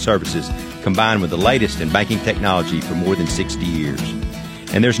hometown services combined with the latest in banking technology for more than 60 years.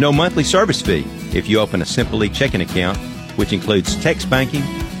 And there's no monthly service fee if you open a Simply checking account, which includes text banking,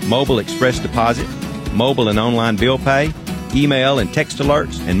 mobile express deposit, mobile and online bill pay, email and text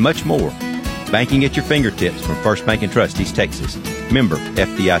alerts, and much more. Banking at your fingertips from First Bank and Trust East Texas. Member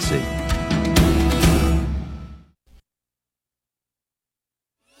FDIC.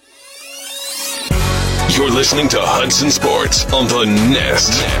 You're listening to Hudson Sports on the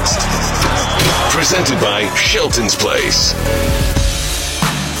Nest. Presented by Shelton's Place.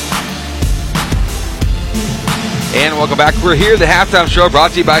 And welcome back. We're here, the halftime show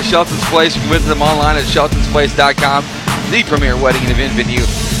brought to you by Shelton's Place. You can visit them online at sheltonsplace.com, the premier wedding and event venue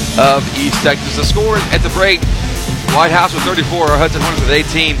of East Texas. The score at the break, White House with 34, Hudson Hornets with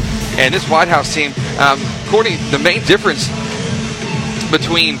 18. And this White House team, Courtney, the main difference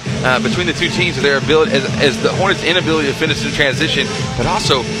between the two teams is their ability, as the Hornets' inability to finish the transition, but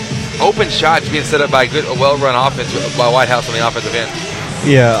also open shots being set up by a well-run offense by White House on the offensive end.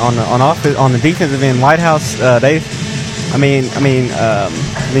 Yeah, on the defensive end, White House, on the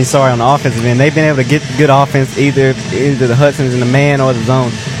offensive end, they've been able to get good offense either the Hudson's in the man or the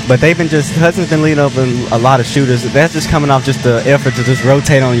zone. But Hudson's been leading up a lot of shooters. That's just coming off just the effort to just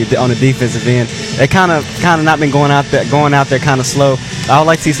rotate on the defensive end. They kind of not been going out there kind of slow. I would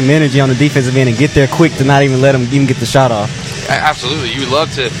like to see some energy on the defensive end and get there quick to not even let them even get the shot off. Absolutely, you would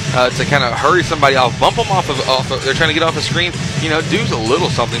love to kind of hurry somebody off, bump them off of. They're trying to get off a screen. Do a little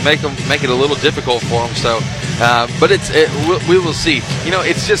something, make it a little difficult for them. So, but we will see.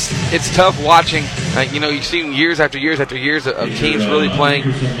 It's tough watching. You've seen years after years after years of teams really playing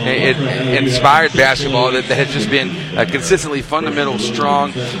inspired basketball that has just been consistently fundamental,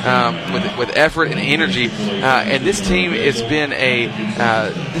 strong, with effort and energy. And this team has been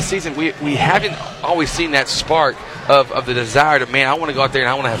this season we haven't always seen that spark of the desire to, I want to go out there and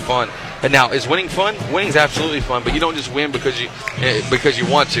I want to have fun. And now, is winning fun? Winning's absolutely fun, but you don't just win because you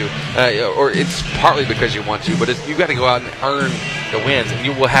want to, or it's partly because you want to. But you've got to go out and earn the wins, and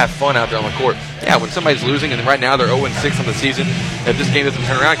you will have fun out there on the court. Yeah, when somebody's losing, and right now they're 0-6 on the season, if this game doesn't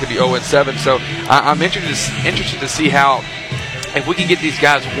turn around, it could be 0-7. So I'm interested to see how, if we can get these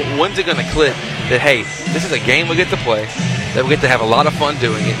guys, when's it going to click that, hey, this is a game we get to play, that we get to have a lot of fun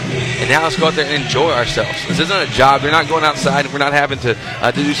doing it, and now let's go out there and enjoy ourselves. This isn't a job. They're not going outside, and we're not having to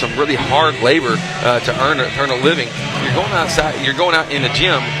do some really hard labor to earn a living. You're going outside. You're going out in the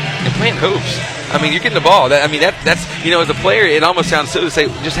gym and playing hoops. You're getting the ball. That's as a player, it almost sounds silly to say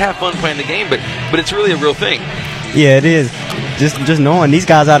just have fun playing the game, but it's really a real thing. Yeah, it is. Just knowing these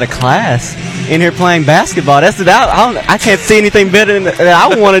guys out of class in here playing basketball. I can't see anything better than that I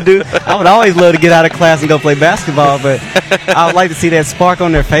would want to do. I would always love to get out of class and go play basketball, but I would like to see that spark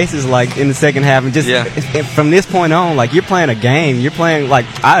on their faces, like in the second half, and just from this point on, like you're playing a game. You're playing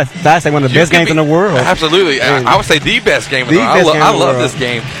I say one of the best games in the world. Absolutely, I would say the best game. I love this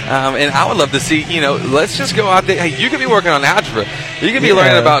game, and I would love to see. Let's just go out there. Hey, you could be working on algebra. You could be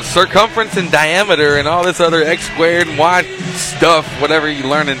learning about circumference and diameter and all this other x squared and y stuff, whatever you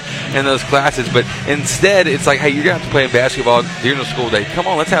learn in those classes. But instead, it's like, hey, you're going to have to play basketball during the school day. Come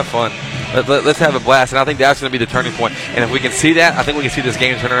on, let's have fun. Let's have a blast. And I think that's going to be the turning point. And if we can see that, I think we can see this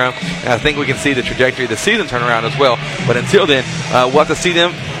game turn around. And I think we can see the trajectory of the season turn around as well. But until then, we'll have to see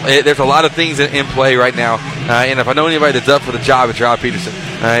them. There's a lot of things in play right now. And if I know anybody that's up for the job, it's Rob Peterson.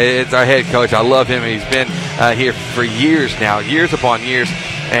 It's our head coach. I love him. He's been here for years now, years upon years.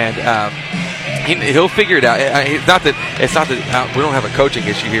 And he'll figure it out. It's not that we don't have a coaching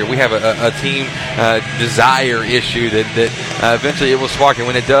issue here. We have a team desire issue that eventually it will spark, and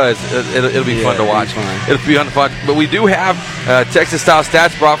when it does, it'll be fun to watch. It'll be fun. But we do have Texas-style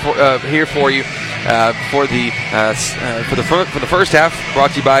stats brought here for you for the first half,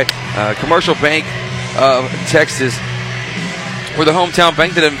 brought to you by Commercial Bank of Texas. We're the hometown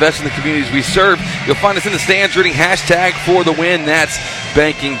bank that invests in the communities we serve. You'll find us in the stands reading hashtag for the win. That's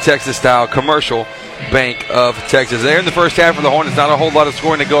banking Texas style, Commercial Bank of Texas. There in the first half for the Hornets, not a whole lot of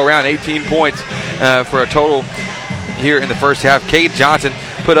scoring to go around. 18 points for a total here in the first half. Cade Johnson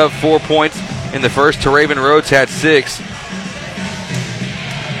put up 4 points in the first. Teraven Rhodes had 6.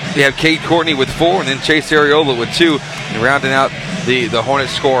 They have Cade Courtney with 4, and then Chase Ariola with 2, and rounding out the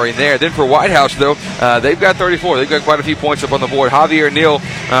Hornets scoring there. Then for White House, though, they've got 34. They've got quite a few points up on the board. Javier Neal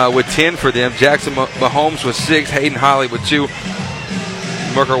with 10 for them. Jackson Mahomes with 6. Hayden Holly with 2.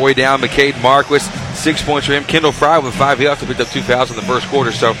 Work our way down. McCade Marquis, 6 points for him. Kendall Fry with 5. He also picked up 2 fouls in the first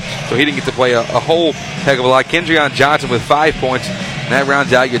quarter, so he didn't get to play a whole heck of a lot. Kendrion Johnson with 5 points. And that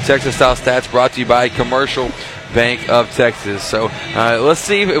rounds out your Texas-style stats brought to you by Commercial Bank of Texas. So let's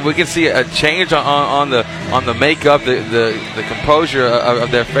see if we can see a change on the makeup, the composure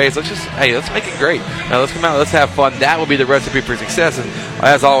of their face. Let's make it great. Let's come out, let's have fun. That will be the recipe for success. And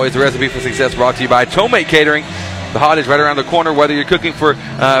as always, the recipe for success brought to you by Tomate Catering. The holidays right around the corner. Whether you're cooking for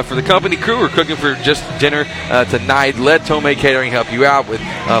the company crew or cooking for just dinner tonight, let Tomei Catering help you out with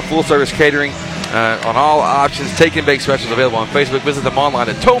full-service catering on all options. Take and bake specials available on Facebook. Visit them online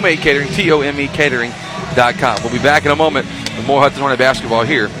at Tomei Catering, T-O-M-E Catering.com. We'll be back in a moment with more Hudson Hornet basketball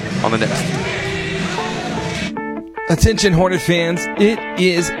here on the Nest. Attention Hornet fans, it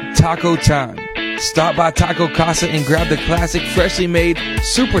is taco time. Stop by Taco Casa and grab the classic freshly made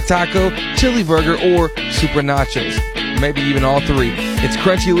Super Taco, Chili Burger, or Super Nachos. Maybe even all three. It's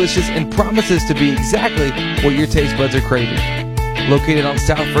crunchy, delicious, and promises to be exactly what your taste buds are craving. Located on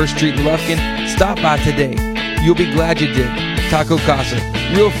South 1st Street in Lufkin, stop by today. You'll be glad you did. Taco Casa.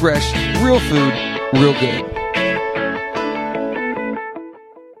 Real fresh, real food, real good.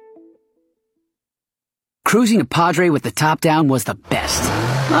 Cruising to Padre with the top down was the best.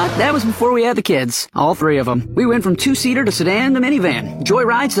 But that was before we had the kids, all three of them. We went from two-seater to sedan to minivan, joy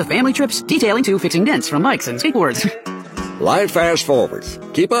rides to family trips, detailing to fixing dents from bikes and skateboards. Life fast forwards.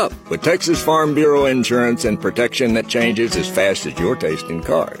 Keep up with Texas Farm Bureau insurance and protection that changes as fast as your taste in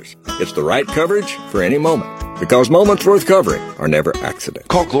cars. It's the right coverage for any moment, because moments worth covering are never accidents.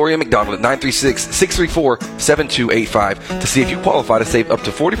 Call Gloria McDonald at 936-634-7285 to see if you qualify to save up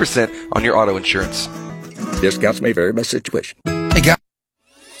to 40% on your auto insurance. Discounts may vary by situation. Hey, guys.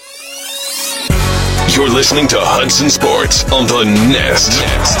 You're listening to Hudson Sports on the Nest.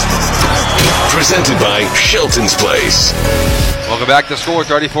 Presented by Shelton's Place. Welcome back to score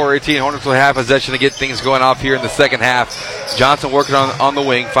 34-18. Hornets will have possession to get things going off here in the second half. Johnson working on the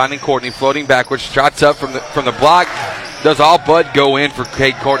wing, finding Courtney, floating backwards, shots up from the block. Does all but go in for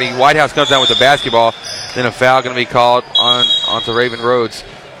Kate Courtney. Whitehouse comes down with the basketball. Then a foul going to be called onto Raven Rhodes.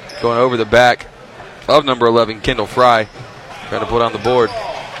 Going over the back of number 11, Kendall Fry. Trying to put on the board.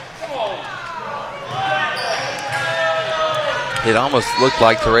 It almost looked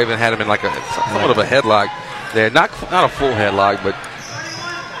like Raven had him in like somewhat of a headlock there. Not a full headlock,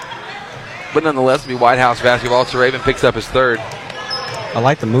 but nonetheless, it'll be Whitehouse basketball. Raven picks up his third. I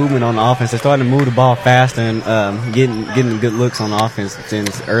like the movement on the offense. They're starting to move the ball faster and getting good looks on the offense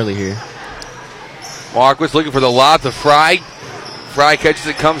since early here. Marquis looking for the lob to Fry. Fry catches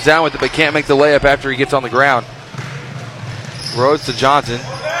it, comes down with it, but can't make the layup after he gets on the ground. Rhodes to Johnson,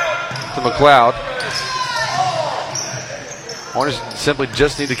 to McLeod. Hornets simply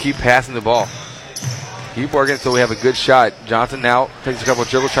just need to keep passing the ball. Keep working until we have a good shot. Johnson now takes a couple of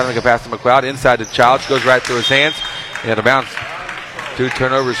dribbles, trying to make a pass to McLeod. Inside to Childs, goes right through his hands. And out of bounds. 2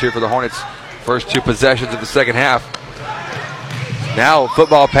 turnovers here for the Hornets. First 2 possessions of the second half. Now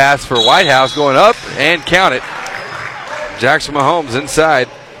football pass for Whitehouse, going up and count it. Jackson Mahomes inside.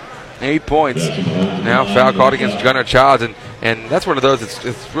 8 points. Now foul called against Gunnar Childs. And that's one of those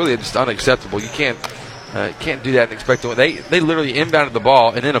it's really just unacceptable. You can't do that and expect to win. They literally inbounded the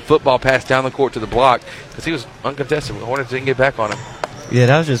ball and then a football pass down the court to the block because he was uncontested. The Hornets didn't get back on him.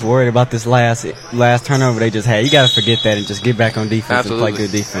 Yeah, I was just worried about this last turnover they just had. You got to forget that and just get back on defense. Absolutely. And play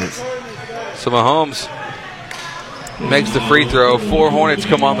good defense. So Mahomes makes the free throw. 4 Hornets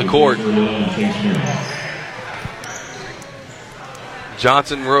come on the court.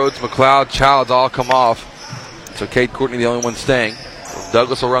 Johnson, Rhodes, McLeod, Childs all come off. So Kate Courtney the only one staying.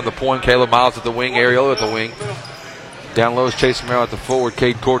 Douglas will run the point. Caleb Miles at the wing. Ariola at the wing. Down low is Chase Merrill at the forward.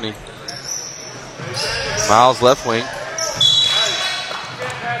 Kate Courtney. Miles left wing.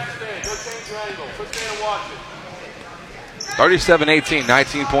 (37-18),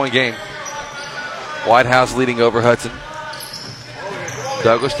 19-point game. Whitehouse leading over Hudson.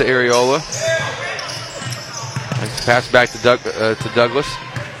 Douglas to Ariola. Nice pass back to Douglas.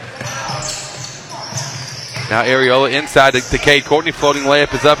 Now Ariola inside to Cade Courtney. Floating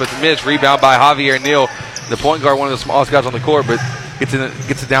layup is up. It's missed. Rebound by Javier Neal. The point guard, one of the smallest guys on the court, but gets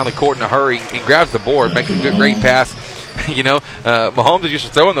it down the court in a hurry and grabs the board. Makes a great pass. Mahomes is used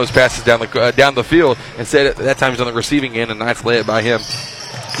to throwing those passes down the field. Instead, at that time he's on the receiving end. A nice layup by him.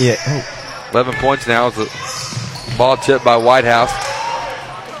 Yeah. 11 points now as the ball tipped by Whitehouse.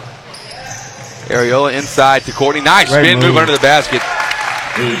 Ariola inside to Courtney. Nice spin move under the basket.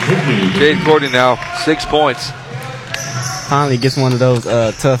 Cade Courtney now 6 points. Finally gets one of those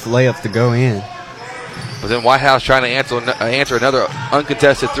tough layups to go in. But then Whitehouse trying to answer another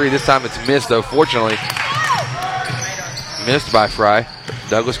uncontested three. This time it's missed though. Fortunately, missed by Fry.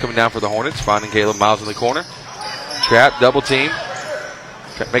 Douglas coming down for the Hornets, finding Caleb Miles in the corner. Trap, double team.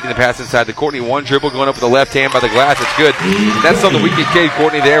 Making the pass inside to Courtney. One dribble going up with the left hand by the glass. It's good. That's something we get Cade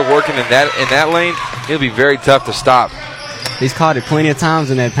Courtney there working in that lane. It'll be very tough to stop. He's caught it plenty of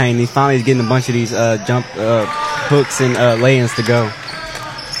times in that paint. He's finally getting a bunch of these jump hooks and lay-ins to go.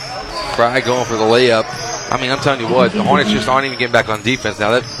 Fry going for the layup. I mean, I'm telling you what, the Hornets just aren't even getting back on defense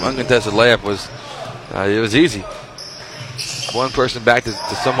now. That uncontested layup was easy. one person back to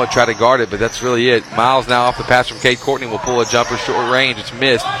somewhat try to guard it, but that's really it. Miles now off the pass from Cade Courtney will pull a jumper short range. It's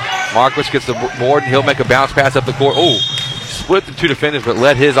missed. Marquis gets the board, and he'll make a bounce pass up the court. Oh, split the two defenders, but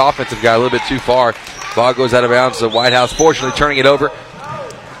led his offensive guy a little bit too far. Ball goes out of bounds to White House, fortunately turning it over.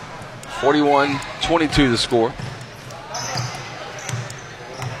 41-22 the score.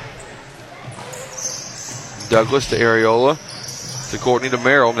 Douglas to Areola. To Courtney to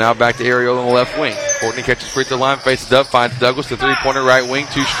Merrill. Now back to Areola on the left wing. Courtney catches free throw line, faces up, finds Douglas, the three-pointer right wing,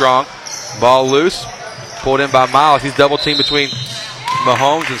 too strong. Ball loose. Pulled in by Miles. He's double teamed between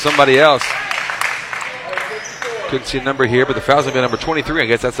Mahomes and somebody else. Couldn't see a number here, but the foul's going to be number 23. I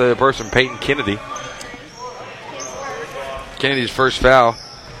guess that's the person, Peyton Kennedy. Kennedy's first foul.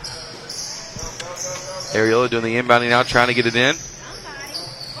 Areola doing the inbounding now, trying to get it in.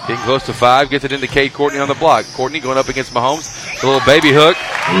 Getting close to 5, gets it into Cade Courtney on the block. Courtney going up against Mahomes. The little baby hook.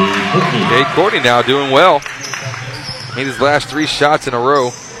 Cade Courtney now doing well. Made his last 3 shots in a row.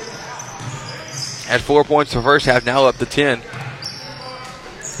 Had 4 points for first half, now up to 10.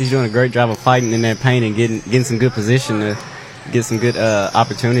 He's doing a great job of fighting in that paint and getting some good position to get some good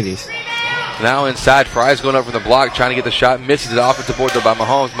opportunities. Now inside, Fry's going up from the block, trying to get the shot. Misses it, offensive board though by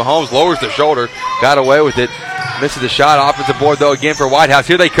Mahomes. Mahomes lowers the shoulder, got away with it. Misses the shot, offensive board though again for White House.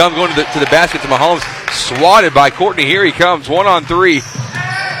 Here they come, going to the basket to Mahomes. Swatted by Courtney. Here he comes, 1-on-3.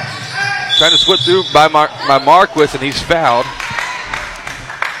 Trying to slip through by Marquis, and he's fouled.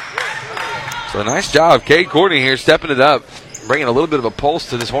 So nice job, Cade Courtney here stepping it up, bringing a little bit of a pulse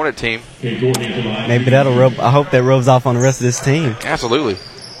to this Hornet team. Maybe that'll rub. I hope that rubs off on the rest of this team. Absolutely.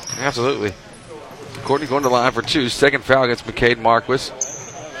 Courtney going to the line for 2. Second foul against McCade Marquis.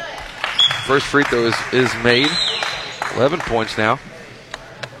 First free throw is made. 11 points now.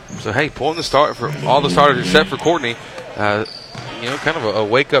 So, hey, pulling the start for all the starters except for Courtney. Kind of a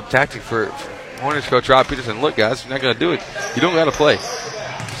wake-up tactic for Hornets coach Rob Peterson. Look, guys, you're not going to do it. You don't got to play.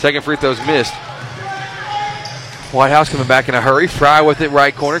 Second free throw's missed. White House coming back in a hurry. Fry with it,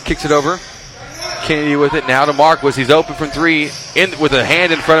 right corner, kicks it over. Kennedy with it now to Marquis. He's open from 3 with a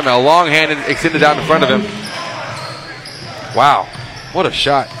hand in front of him, a long hand extended out in front of him. Wow, what a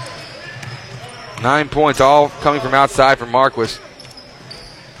shot. 9 points, all coming from outside from Marquis.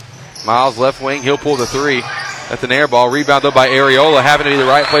 Miles left wing, he'll pull the 3. That's an air ball. Rebound though by Areola, having to be the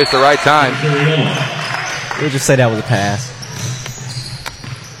right place, the right time. We'll just say that was a pass.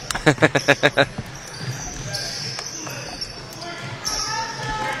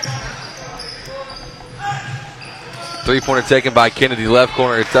 Three-pointer taken by Kennedy, left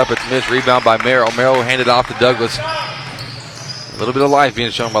corner. It's up, it's missed. Rebound by Merrill. Merrill handed off to Douglas. A little bit of life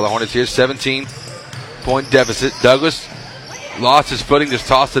being shown by the Hornets here. 17-point deficit. Douglas lost his footing, just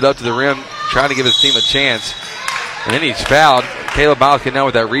tossed it up to the rim, trying to give his team a chance. And then he's fouled. Caleb Miles came down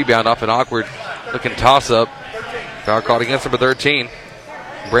with that rebound off an awkward-looking toss-up. Foul called against number 13.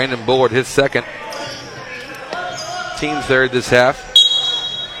 Brandon Bullard, his second. Team's third this half.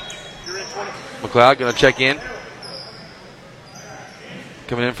 McLeod going to check in.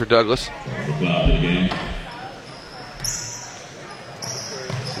 Coming in for Douglas.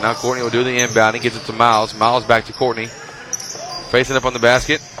 Now Courtney will do the inbound. He gives it to Miles. Miles back to Courtney. Facing up on the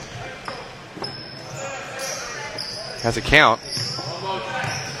basket. Has a count.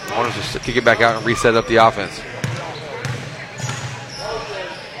 Warner's just kick it back out and reset up the offense.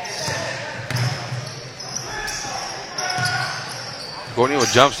 Courtney will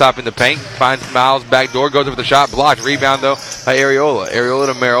jump stop in the paint, finds Miles back door, goes over the shot, blocked. Rebound though by Areola. Areola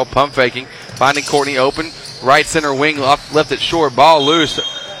to Merrill, pump faking, finding Courtney open. Right center wing, left it short, ball loose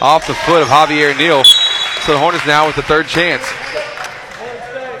off the foot of Javier Neal. So the Hornets now with the third chance.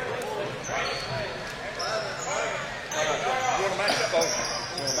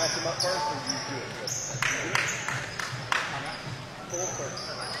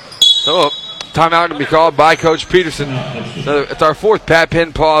 So timeout to be called by Coach Peterson. So it's our 4th Pat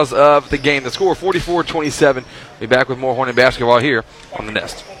Penn pause of the game. The score 44-27. Be back with more Hornet basketball here on the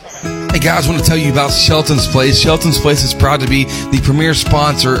Nest. Hey guys, I want to tell you about Shelton's Place. Shelton's Place is proud to be the premier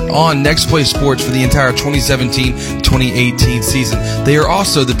sponsor on Next Play Sports for the entire 2017-2018 season. They are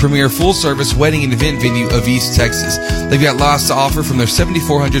also the premier full-service wedding and event venue of East Texas. They've got lots to offer from their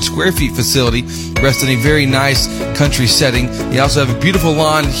 7,400 square feet facility, rests in a very nice country setting. They also have a beautiful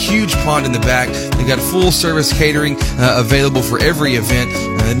lawn, huge pond in the back. They've got full-service catering available for every event.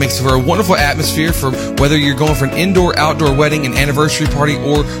 It makes for a wonderful atmosphere for whether you're going for an indoor, outdoor wedding, an anniversary party,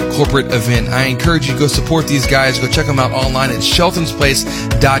 or corporate event. I encourage you to go support these guys. Go check them out online at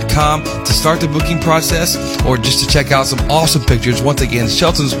sheltonsplace.com to start the booking process or just to check out some awesome pictures. Once again,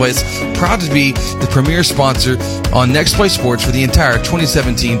 Shelton's Place, proud to be the premier sponsor on Next Play Sports for the entire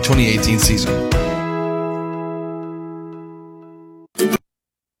 2017-2018 season.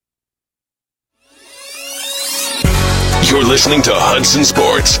 listening to Hudson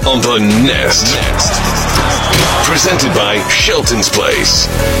Sports on the Nest. Presented by Shelton's Place.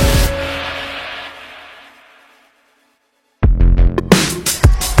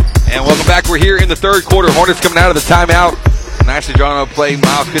 And welcome back. We're here in the third quarter. Hornets coming out of the timeout. Nicely drawn up play.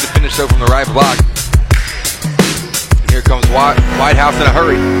 Miles couldn't finish though from the right block. And here comes Whitehouse in a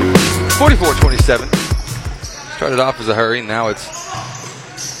hurry. 44-27. Started off as a hurry. Now it's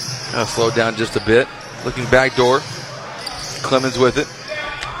slowed down just a bit. Looking back door. Clemens with it.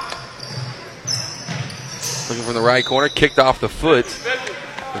 Looking from the right corner. Kicked off the foot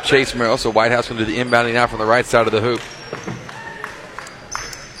of Chase Merrill. So Whitehouse going to do the inbounding now from the right side of the hoop.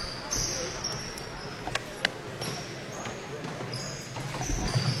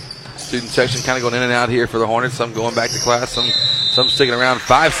 Student section kind of going in and out here for the Hornets. Some going back to class, some sticking around.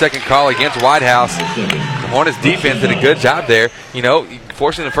 5-second call against Whitehouse. The Hornets defense did a good job there. You know,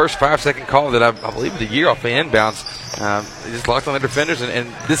 forcing the first 5-second call that I believe of the year off the inbounds. They just locked on their defenders, and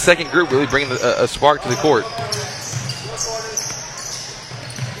this second group really bringing a spark to the court.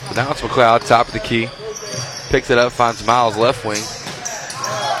 So now it's McLeod, top of the key. Picks it up, finds Miles left wing.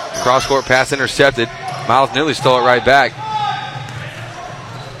 Cross-court pass intercepted. Miles nearly stole it right back.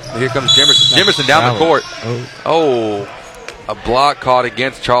 Here comes Jimerson. Jimerson down the court. Oh, a block caught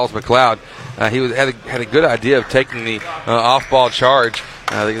against Charles McLeod. He had a good idea of taking the off-ball charge.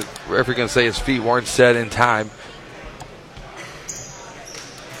 The referee going to say his feet weren't set in time.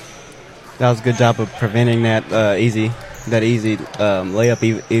 That was a good job of preventing that easy layup,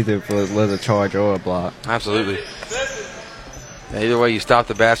 either if it was a charge or a block. Absolutely. Either way, you stop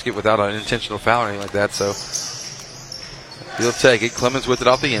the basket without an intentional foul or anything like that. So he'll take it. Clemens with it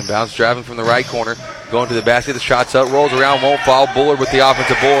off the inbounds, driving from the right corner, going to the basket. The shot's up, rolls around, won't fall. Bullard with the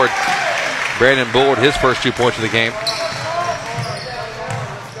offensive board. Brandon Bullard, his first 2 points of the game.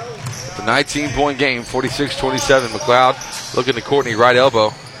 The 19-point game, 46-27. McLeod looking to Courtney, right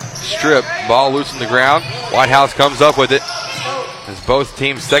elbow. Strip, ball loose on the ground. Whitehouse comes up with it. As both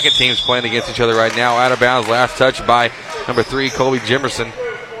teams, second teams playing against each other right now. Out of bounds, last touch by number 3, Colby Jimerson.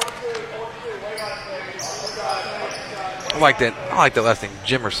 I like that last name,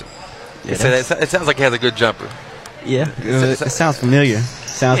 Jimerson. Yeah, it sounds like he has a good jumper. Yeah, it sounds familiar.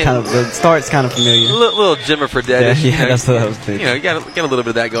 The start's kind of familiar. A little Jimmer for dead. Yeah, that's what I was thinking. You got a little bit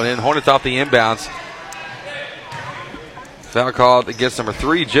of that going in. Hornets off the inbounds. Foul called against number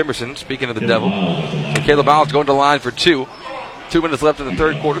 3, Jimerson. Speaking of the devil, so Caleb Miles going to the line for 2. 2 minutes left in the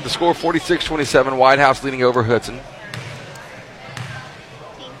third quarter. The score 46-27. Whitehouse leading over Hudson.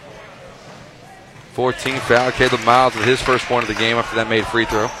 14 foul. Caleb Miles with his first point of the game after that made free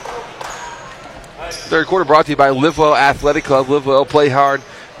throw. Third quarter brought to you by Livewell Athletic Club. Livewell, play hard,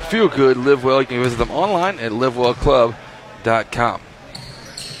 feel good. Livewell. You can visit them online at livewellclub.com.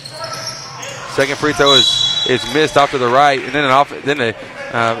 Second free throw is missed off to the right, and then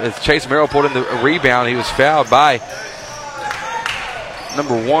as Chase Merrill pulled in the rebound, he was fouled by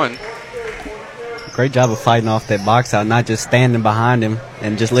number 1. Great job of fighting off that box out, not just standing behind him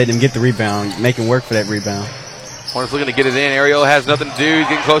and just letting him get the rebound, making work for that rebound. Hornets looking to get it in. Ariel has nothing to do. He's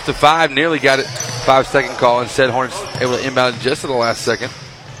getting close to 5. Nearly got it. 5-second call. Instead, Hornets able to inbound just at the last second.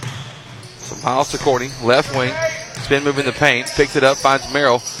 So Miles to Courtney, left wing. Spin move in the paint. Picks it up, finds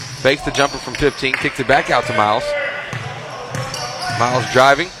Merrill. Fakes the jumper from 15. Kicks it back out to Miles. Miles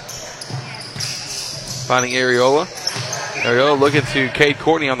driving. Finding Areola. Areola looking to Cade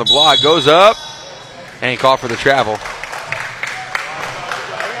Courtney on the block. Goes up. And he called for the travel.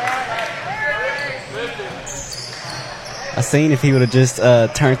 I seen if he would have just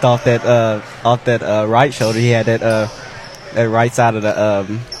turned off that right shoulder, he had that right side of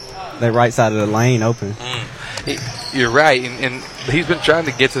the lane open. You're right, and he's been trying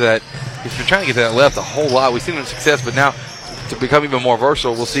to get to that. He's been trying to get to that left a whole lot. We've seen him success, but now to become even more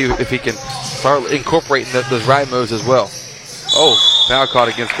versatile, we'll see if he can start incorporating those right moves as well. Oh, foul caught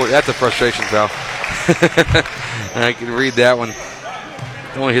against Courtney. That's a frustration foul. I can read that one.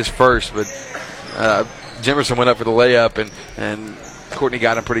 Only his first, but Jimerson went up for the layup, and Courtney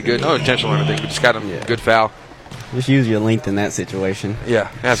got him pretty good. No intentional or anything, but just got him a good foul. Just use your length in that situation. Yeah,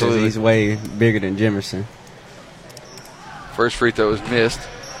 absolutely. He's way bigger than Jimerson. First free throw is missed.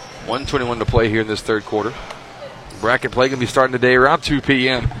 1:21 to play here in this third quarter. Bracket play going to be starting today around 2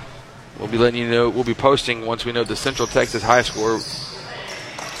 p.m. We'll be letting you know. We'll be posting once we know the Central Texas high score.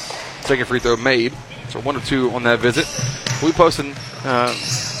 Second free throw made. So 1 or 2 on that visit. We'll be posting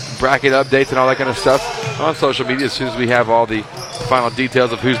bracket updates and all that kind of stuff on social media as soon as we have all the final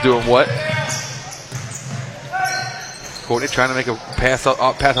details of who's doing what. Courtney trying to make a pass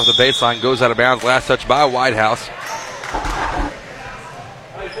off the baseline. Goes out of bounds. Last touch by Whitehouse.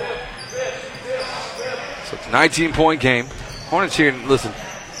 So it's a 19-point game. Hornets here, listen,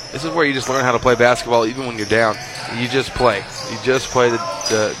 this is where you just learn how to play basketball even when you're down. You just play. You just play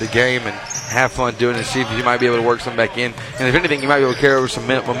the game and have fun doing it and see if you might be able to work something back in. And if anything, you might be able to carry over some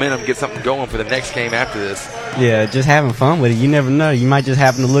momentum, get something going for the next game after this. Yeah, just having fun with it. You never know. You might just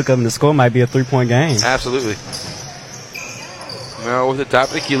happen to look up and the score might be a 3-point game. Absolutely. Merrill with the top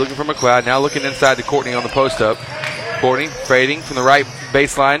of the key, looking for McLeod. Now looking inside to Courtney on the post-up. Courtney fading from the right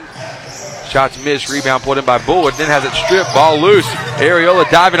baseline. Shots missed. Rebound put in by Bullard. Then has it stripped. Ball loose. Ariola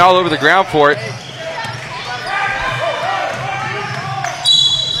diving all over the ground for it.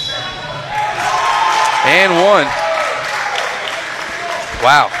 And one.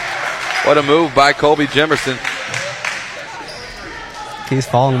 Wow. What a move by Colby Jimerson. He's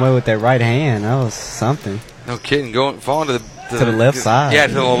falling away with that right hand. That was something. No kidding. Falling to the left side. Yeah,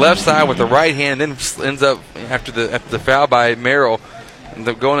 to the left side with the right hand. Then ends up after the foul by Merrill,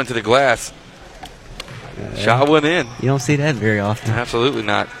 going into the glass. Shot went in. You don't see that very often. Absolutely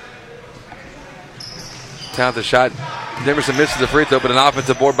not. Talented shot. Jimerson misses the free throw, but an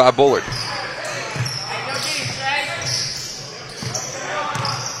offensive board by Bullard.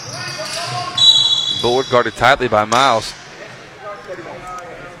 Bullard guarded tightly by Miles.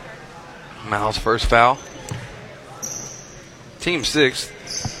 Miles' first foul. Team 6.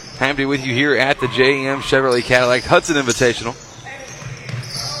 Happy with you here at the JM Chevrolet Cadillac Hudson Invitational.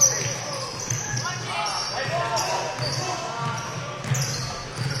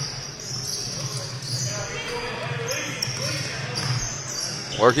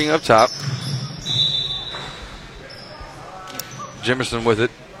 Working up top. Jimerson with it.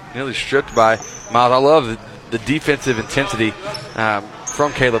 Nearly stripped by Miles. I love the defensive intensity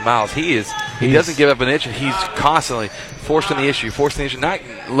from Caleb Miles. He doesn't give up an inch, and he's constantly forcing the issue, not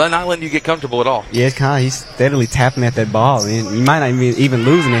letting you get comfortable at all. Yeah, he's steadily tapping at that ball. And he might not even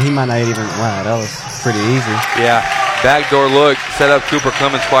losing it. He might not even. Wow, that was pretty easy. Yeah, backdoor look, set up Cooper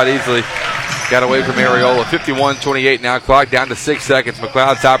Clemens quite easily. Got away from Ariola. 51-28 now. Clock down to 6 seconds.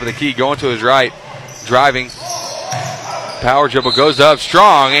 McLeod top of the key, going to his right, driving. Power dribble goes up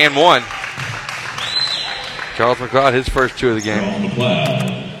strong and one. Charles McLeod, his first 2 of the game.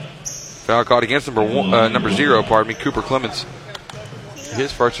 Foul called against number 0, Cooper Clemens.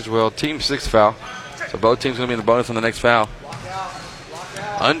 His first as well. Team 6 foul. So both teams going to be in the bonus on the next foul.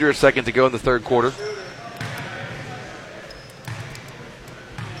 Under a second to go in the third quarter.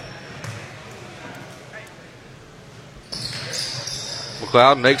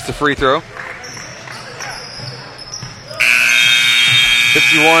 McLeod makes the free throw.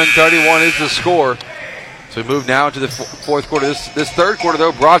 51-31 is the score. So we move now to the fourth quarter. This third quarter,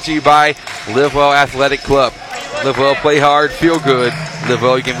 though, brought to you by Live Well Athletic Club. Live Well, play hard, feel good. Live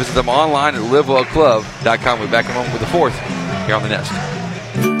Well, you can visit them online at livewellclub.com. We'll be back in a moment with the fourth here on The Nest.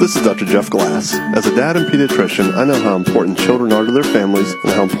 This is Dr. Jeff Glass. As a dad and pediatrician, I know how important children are to their families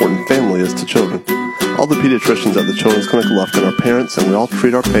and how important family is to children. All the pediatricians at the Children's Clinic of Lufkin are parents, and we all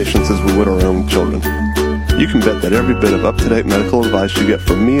treat our patients as we would our own children. You can bet that every bit of up-to-date medical advice you get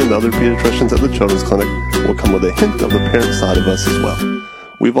from me and the other pediatricians at the Children's Clinic will come with a hint of the parent side of us as well.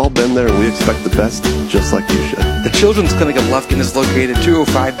 We've all been there, and we expect the best, just like you should. The Children's Clinic of Lufkin is located at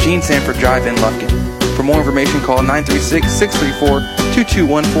 205 Gene Sanford Drive in Lufkin. For more information, call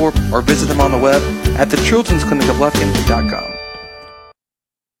 936-634-2214 or visit them on the web at thechildren'sclinicoflufkin.com.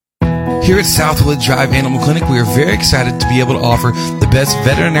 Here at Southwood Drive Animal Clinic, we are very excited to be able to offer the best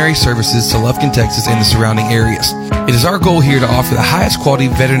veterinary services to Lufkin, Texas and the surrounding areas. It is our goal here to offer the highest quality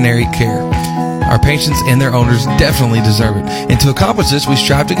veterinary care. Our patients and their owners definitely deserve it. And to accomplish this, we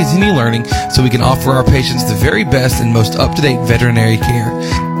strive to continue learning so we can offer our patients the very best and most up-to-date veterinary care.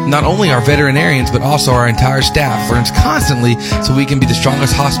 Not only our veterinarians, but also our entire staff learns constantly so we can be the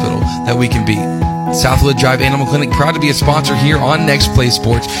strongest hospital that we can be. Southwood Drive Animal Clinic, proud to be a sponsor here on Next Play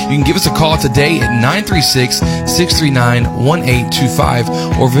Sports. You can give us a call today at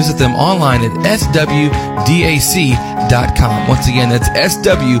 936-639-1825 or visit them online at swdac.com. Once again, that's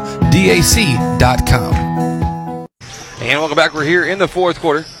swdac.com. And welcome back. We're here in the fourth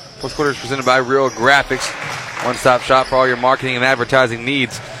quarter. Fourth quarter is presented by Real Graphics. One-stop shop for all your marketing and advertising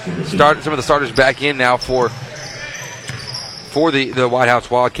needs. Some of the starters back in now for the White House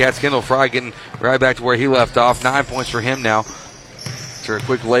Wildcats. Kendall Fry getting right back to where he left off. 9 points for him now. After a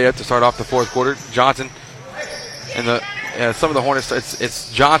quick layup to start off the fourth quarter. Johnson and some of the Hornets.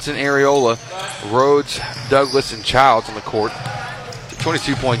 It's Johnson, Ariola, Rhodes, Douglas, and Childs on the court. It's a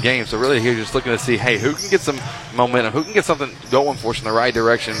 22-point game. So really here just looking to see, hey, who can get some momentum? Who can get something going for us in the right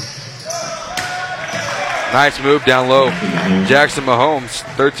direction? Nice move down low. Jackson Mahomes,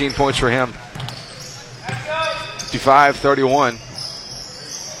 13 points for him. 55-31.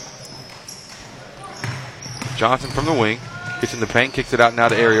 Johnson from the wing. Gets in the paint, kicks it out now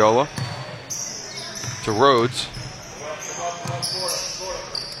to Areola. To Rhodes.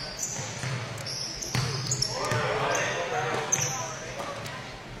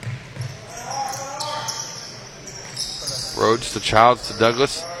 Rhodes to Childs to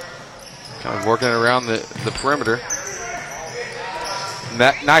Douglas. Kind of working around the perimeter.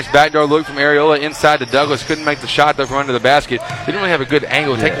 Nice backdoor look from Areola inside to Douglas. Couldn't make the shot though from under the basket. Didn't really have a good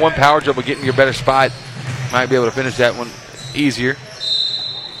angle. Take one power dribble, get in your better spot. Might be able to finish that one easier.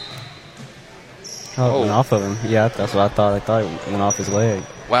 Oh, it went off of him. Yeah, that's what I thought. I thought it went off his leg.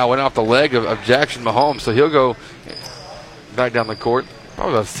 Wow, went off the leg of Jackson Mahomes. So he'll go back down the court.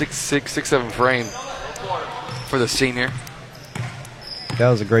 Probably about 6'6", 6'7" frame for the senior. That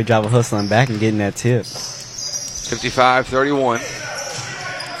was a great job of hustling back and getting that tip. 55-31.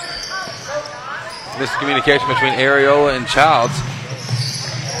 Miscommunication between Areola and Childs.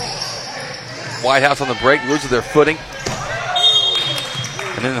 Whitehouse on the break, loses their footing.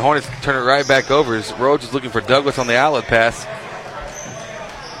 And then the Hornets turn it right back over as Rhodes is looking for Douglas on the outlet pass.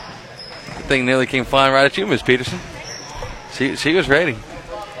 The thing nearly came flying right at you, Miss Peterson. She was ready.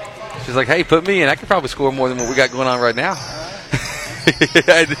 She's like, hey, put me in. I could probably score more than what we got going on right now.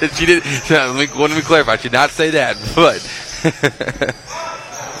 She did. Let me clarify. She did not say that, but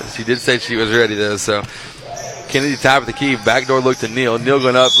she did say she was ready, though. So Kennedy tied with the key. Backdoor look to Neal. Neal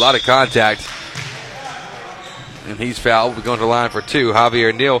going up. A lot of contact. And he's fouled. We're going to the line for two.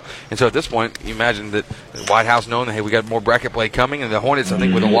 Javier Neal. And so at this point, you imagine that Whitehouse knowing that, hey, we got more bracket play coming. And the Hornets, I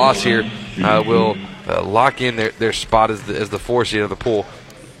think, with a loss here, will lock in their spot as the 4 seed of the pool,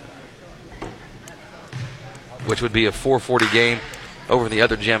 which would be a 4:40 game over in the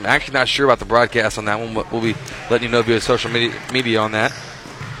other gym. Actually not sure about the broadcast on that one. We'll be letting you know via social media on that.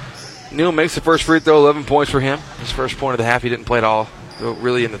 Neal makes the first free throw, 11 points for him. His first point of the half. He didn't play at all,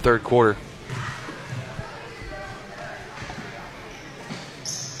 really, in the third quarter.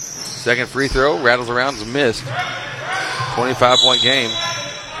 Second free throw, rattles around, is missed. 25-point game.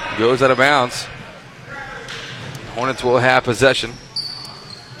 Goes out of bounds. Hornets will have possession.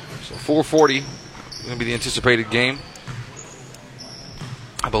 So 4:40 going to be the anticipated game.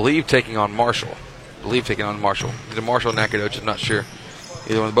 I believe taking on Marshall. Either Marshall or Nacogdoches, I'm not sure.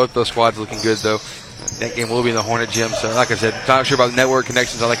 Either one. Both those squads looking good, though. That game will be in the Hornet gym. So, like I said, not sure about the network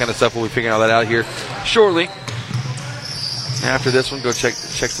connections, all that kind of stuff. We'll be figuring all that out here shortly. After this one, go check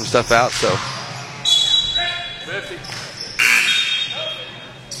some stuff out. So,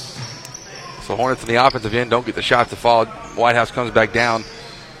 Hornets in the offensive end don't get the shot to fall. Whitehouse comes back down.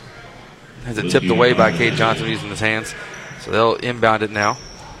 Has it tipped away by Cade Johnson using his hands. So they'll inbound it now.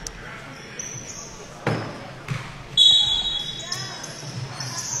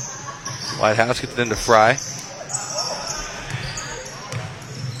 Whitehouse gets it into Fry.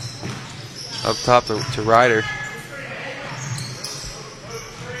 Up top to Ryder.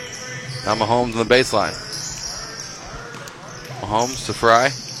 Now Mahomes on the baseline. Mahomes to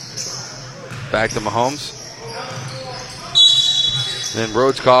Fry. Back to Mahomes. Then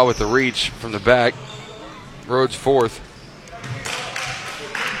Rhodes caught with the reach from the back. Rhodes fourth.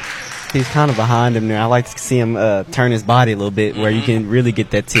 He's kind of behind him there. I like to see him turn his body a little bit where you can really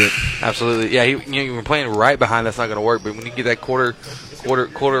get that tip. Absolutely. Yeah, you were playing right behind, that's not going to work. But when you get that quarter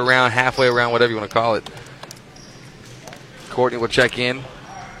around, halfway around, whatever you want to call it. Courtney will check in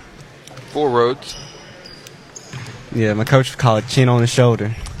for Rhodes. Yeah, my coach would call it chin on the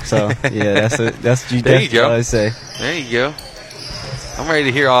shoulder. So, yeah, that's there you go. What I say. There you go. I'm ready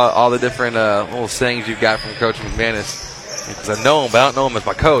to hear all the different little sayings you've got from Coach McManus. Because I know him, but I don't know him as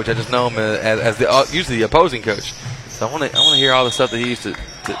my coach. I just know him as usually the opposing coach. So I want to hear all the stuff that he used to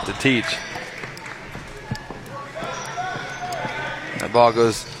teach. That ball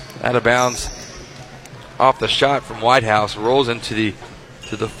goes out of bounds off the shot from Whitehouse, rolls into the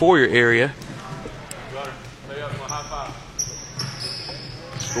foyer area.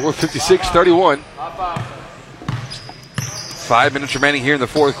 Score 56-31. 5 minutes remaining here in the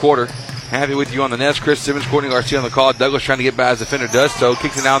fourth quarter. Happy with you on the Nest. Chris Simmons, Courtney Garcia on the call. Douglas trying to get by as the defender does so.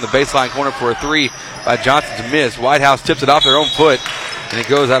 Kicks it down the baseline corner for a three by Johnson to miss. Whitehouse tips it off their own foot, and it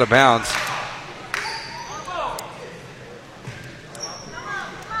goes out of bounds.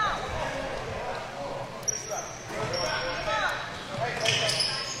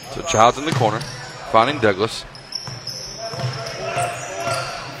 So Childs in the corner, finding Douglas.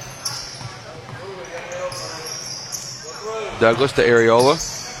 Douglas to Areola.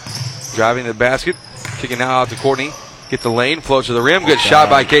 Driving the basket, kicking out to Courtney. Get the lane, floats to the rim. Good shot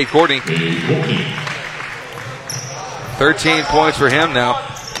by Cade Courtney. 13 points for him now.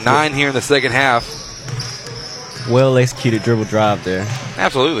 9 here in the second half. Well executed dribble drive there.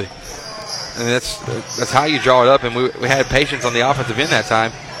 Absolutely. And that's how you draw it up. And we had patience on the offensive end that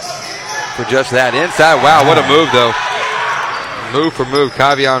time for just that. Inside, wow, what a move, though. Move for move,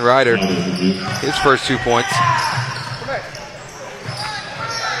 Kavion Ryder. His first 2 points.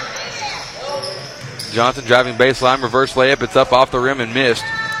 Johnson driving baseline, reverse layup. It's up off the rim and missed.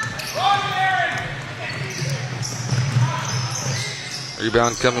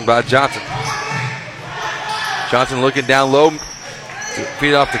 Rebound coming by Johnson. Johnson looking down low.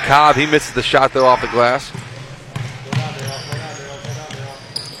 Feed off to Cobb. He misses the shot, though, off the glass.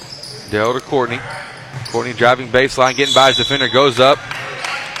 Dale to Courtney. Courtney driving baseline, getting by his defender, goes up.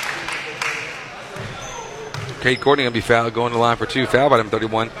 Kate Courtney going to be fouled, going to the line for 2. Foul by number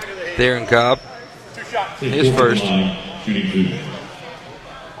 31, Theron Cobb. His first.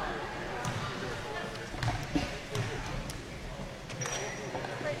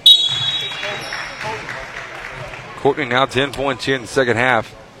 Courtney now 10 points here in the second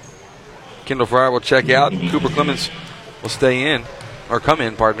half. Kendall Fryer will check out. Cooper Clemens will stay in, or come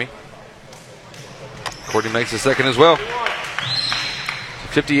in, pardon me. Courtney makes the second as well.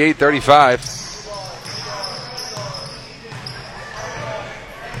 58-35.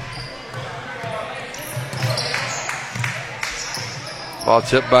 Ball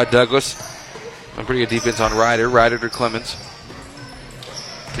tipped by Douglas. A pretty good defense on Ryder. Ryder to Clemens.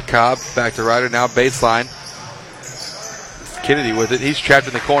 To Cobb. Back to Ryder. Now baseline. Kennedy with it. He's trapped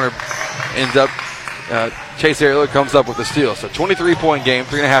in the corner. Ends up, Chase Ariella comes up with the steal. So 23-point game,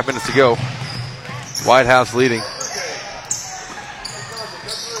 3.5 minutes to go. White House leading.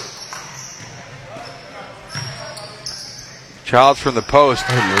 Childs from the post.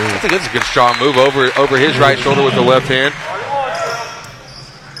 I think that's a good strong move over his right shoulder with the left hand.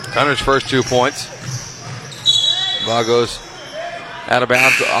 Gunner's first 2 points. Ball goes out of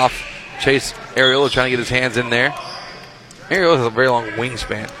bounds off Chase Ariella trying to get his hands in there. Ariella has a very long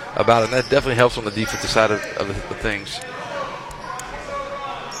wingspan about it, and that definitely helps on the defensive side of the things.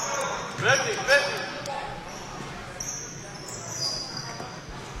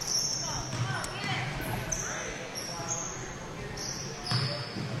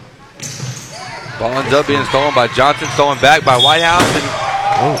 Ball ends up being stolen by Johnson, stolen back by Whitehouse, and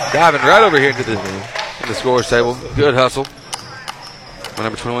diving right over here into the scorer's table. Good hustle.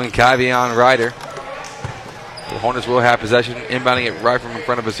 Number 21, Kavion Ryder. The Hornets will have possession, inbounding it right from in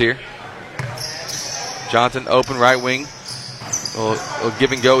front of us here. Johnson, open right wing. A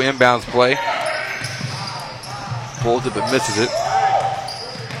give and go inbounds play. Pulls it but misses it.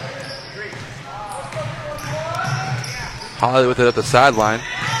 Holly with it up the sideline.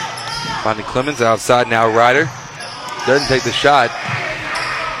 Finding Clemens outside now. Ryder doesn't take the shot.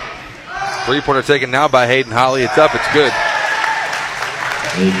 3-pointer taken now by Hayden Holly. It's up. It's good.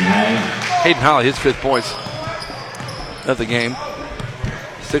 Hayden Holly, his 5th points of the game.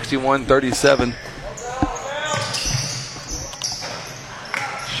 61-37.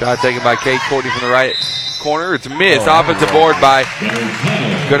 Shot taken by Kate Courtney from the right corner. It's missed. Offensive board by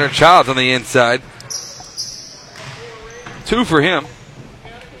Gunnar Childs on the inside. 2 for him.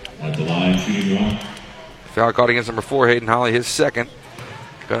 Foul called against number 4, Hayden Holly, his 2nd.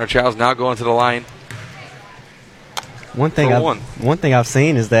 Gunnar Childs now going to the line. One thing I've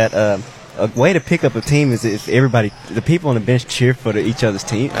seen is that a way to pick up a team is if the people on the bench cheer for each other's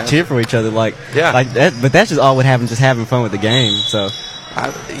team, cheer for each other, like that. But that's just all what happens, just having fun with the game. So.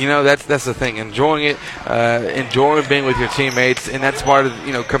 That's the thing. Enjoying it, enjoying being with your teammates, and that's part of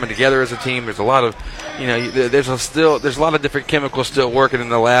coming together as a team. There's a lot of there's a lot of different chemicals still working in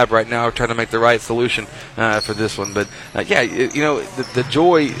the lab right now, trying to make the right solution for this one. But the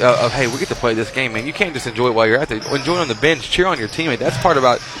joy of hey, we get to play this game, man. You can't just enjoy it while you're out there. Enjoy on the bench, cheer on your teammate. That's part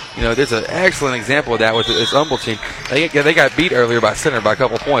about there's an excellent example of that with this Humble team. They got beat earlier by Center by a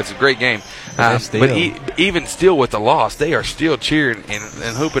couple points. A great game. But even still with the loss, they are still cheering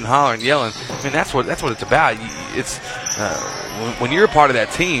and hooping, hollering, yelling. I mean, that's what it's about. It's when you're a part of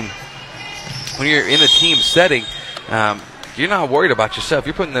that team, when you're in a team setting, you're not worried about yourself.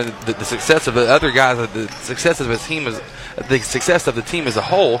 You're putting the success of the other guys, the success of the team as a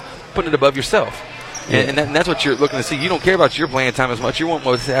whole, putting it above yourself. And that's what you're looking to see. You don't care about your playing time as much. You want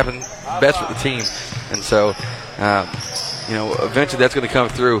what's happening best for the team. And so, eventually that's going to come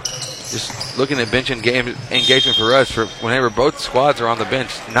through. Just looking at bench engagement for us, for whenever both squads are on the bench,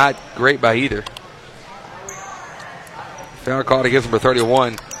 not great by either. Foul called against number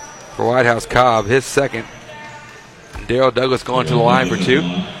 31 for White House Cobb, his 2nd. Daryl Douglas going to the line for 2.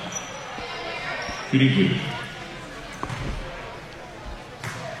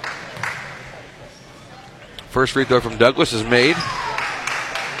 First free throw from Douglas is made.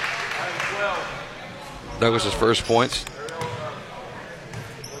 Douglas's first points.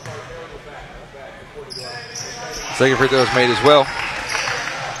 Second free throw is made as well.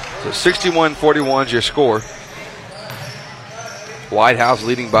 So 61-41 is your score. White House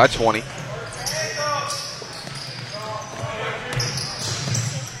leading by 20.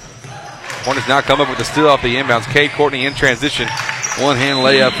 Hornets now come up with the steal off the inbounds. Cade Courtney in transition. One-hand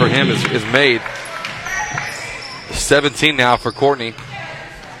layup for him is made. 17 now for Courtney.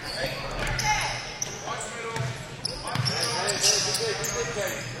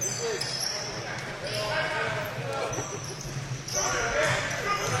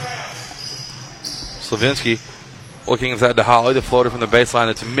 Slavinsky looking inside to Holly. The floater from the baseline.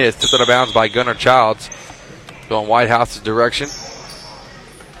 It's missed. Tipped out of bounds by Gunnar Childs. Going White House's direction.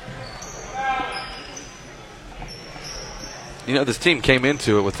 You know, this team came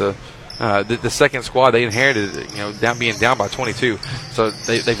into it with the second squad. They inherited, being down by 22. So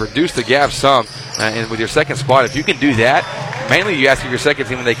they've reduced the gap some. And with your second squad, if you can do that, mainly you ask of your second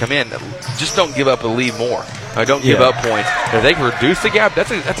team when they come in, just don't give up a lead more. Don't give up points. If they can reduce the gap,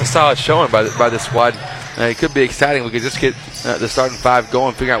 that's a solid showing by this squad. It could be exciting. We could just get the starting five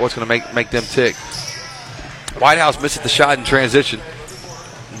going, figure out what's going to make them tick. White House misses the shot in transition.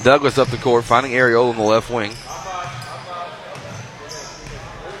 Douglas up the court, finding Areola on the left wing.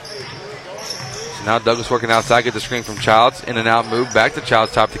 So now Douglas working outside, get the screen from Childs. In and out move, back to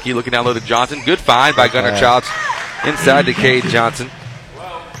Childs, top the key, looking down low to Johnson. Good find by Gunnar Childs inside to Cade Johnson.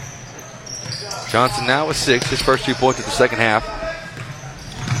 Johnson now with 6, his first 2 points of the second half.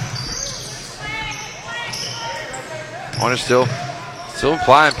 Hornets still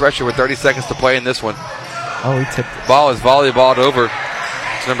applying pressure with 30 seconds to play in this one. Oh, he tipped it. Ball is volleyballed over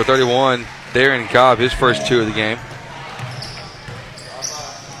to number 31, Darian Cobb, his first 2 of the game.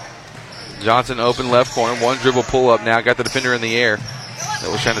 Johnson open left corner, one dribble pull up now, got the defender in the air. That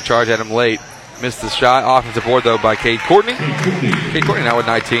was trying to charge at him late. Missed the shot, offensive board though by Cade Courtney. Cade Courtney now with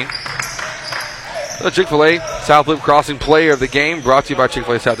 19. The Chick-fil-A South Loop Crossing player of the game, brought to you by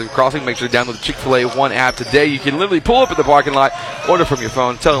Chick-fil-A South Loop Crossing. Make sure to download the Chick-fil-A One app today. You can literally pull up at the parking lot, order from your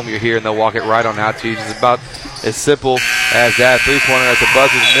phone, tell them you're here, and they'll walk it right on out to you. It's about as simple as that. 3-pointer at the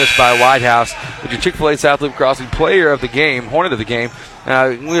buzzer missed by White House. With your Chick-fil-A South Loop Crossing player of the game, Hornet of the game,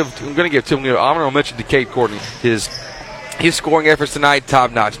 I'm going to give to him an honorable mention to Cade Courtney. His scoring efforts tonight,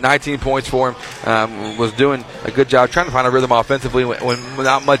 top-notch. 19 points for him. Was doing a good job trying to find a rhythm offensively when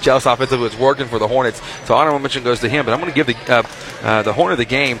not much else offensively was working for the Hornets. So honorable mention goes to him. But I'm going to give the Hornet of the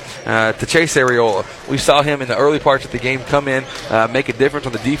game to Chase Areola. We saw him in the early parts of the game come in, make a difference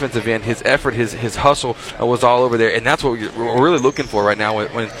on the defensive end. His effort, his hustle was all over there. And that's what we're really looking for right now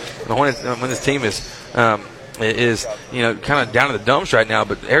when the Hornets, when this team is kind of down in the dumps right now,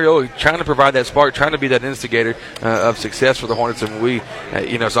 but Areola trying to provide that spark, trying to be that instigator of success for the Hornets, and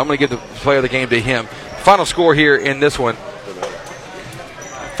so I'm going to give the player of the game to him. Final score here in this one.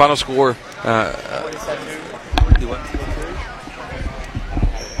 Final score.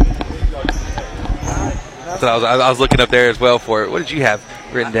 So I was looking up there as well for it. What did you have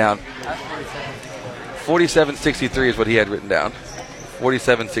written down? 47-63 is what he had written down.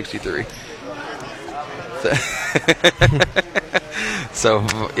 47-63. So,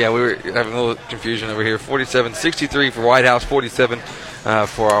 we were having a little confusion over here. 47-63 for White House, 47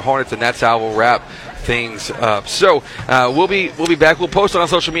 for our Hornets, and that's how we'll wrap things up. So, we'll be back. We'll post on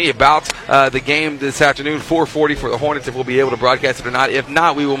social media about the game this afternoon, 4:40 for the Hornets, if we'll be able to broadcast it or not. If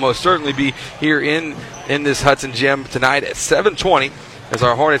not, we will most certainly be here in this Hudson Gym tonight at 7:20 as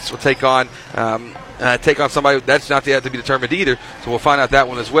our Hornets will take on somebody that's not yet to be determined either. So we'll find out that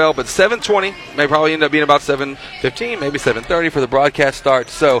one as well. But 7:20 may probably end up being about 7:15, maybe 7:30 for the broadcast start.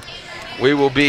 So we will be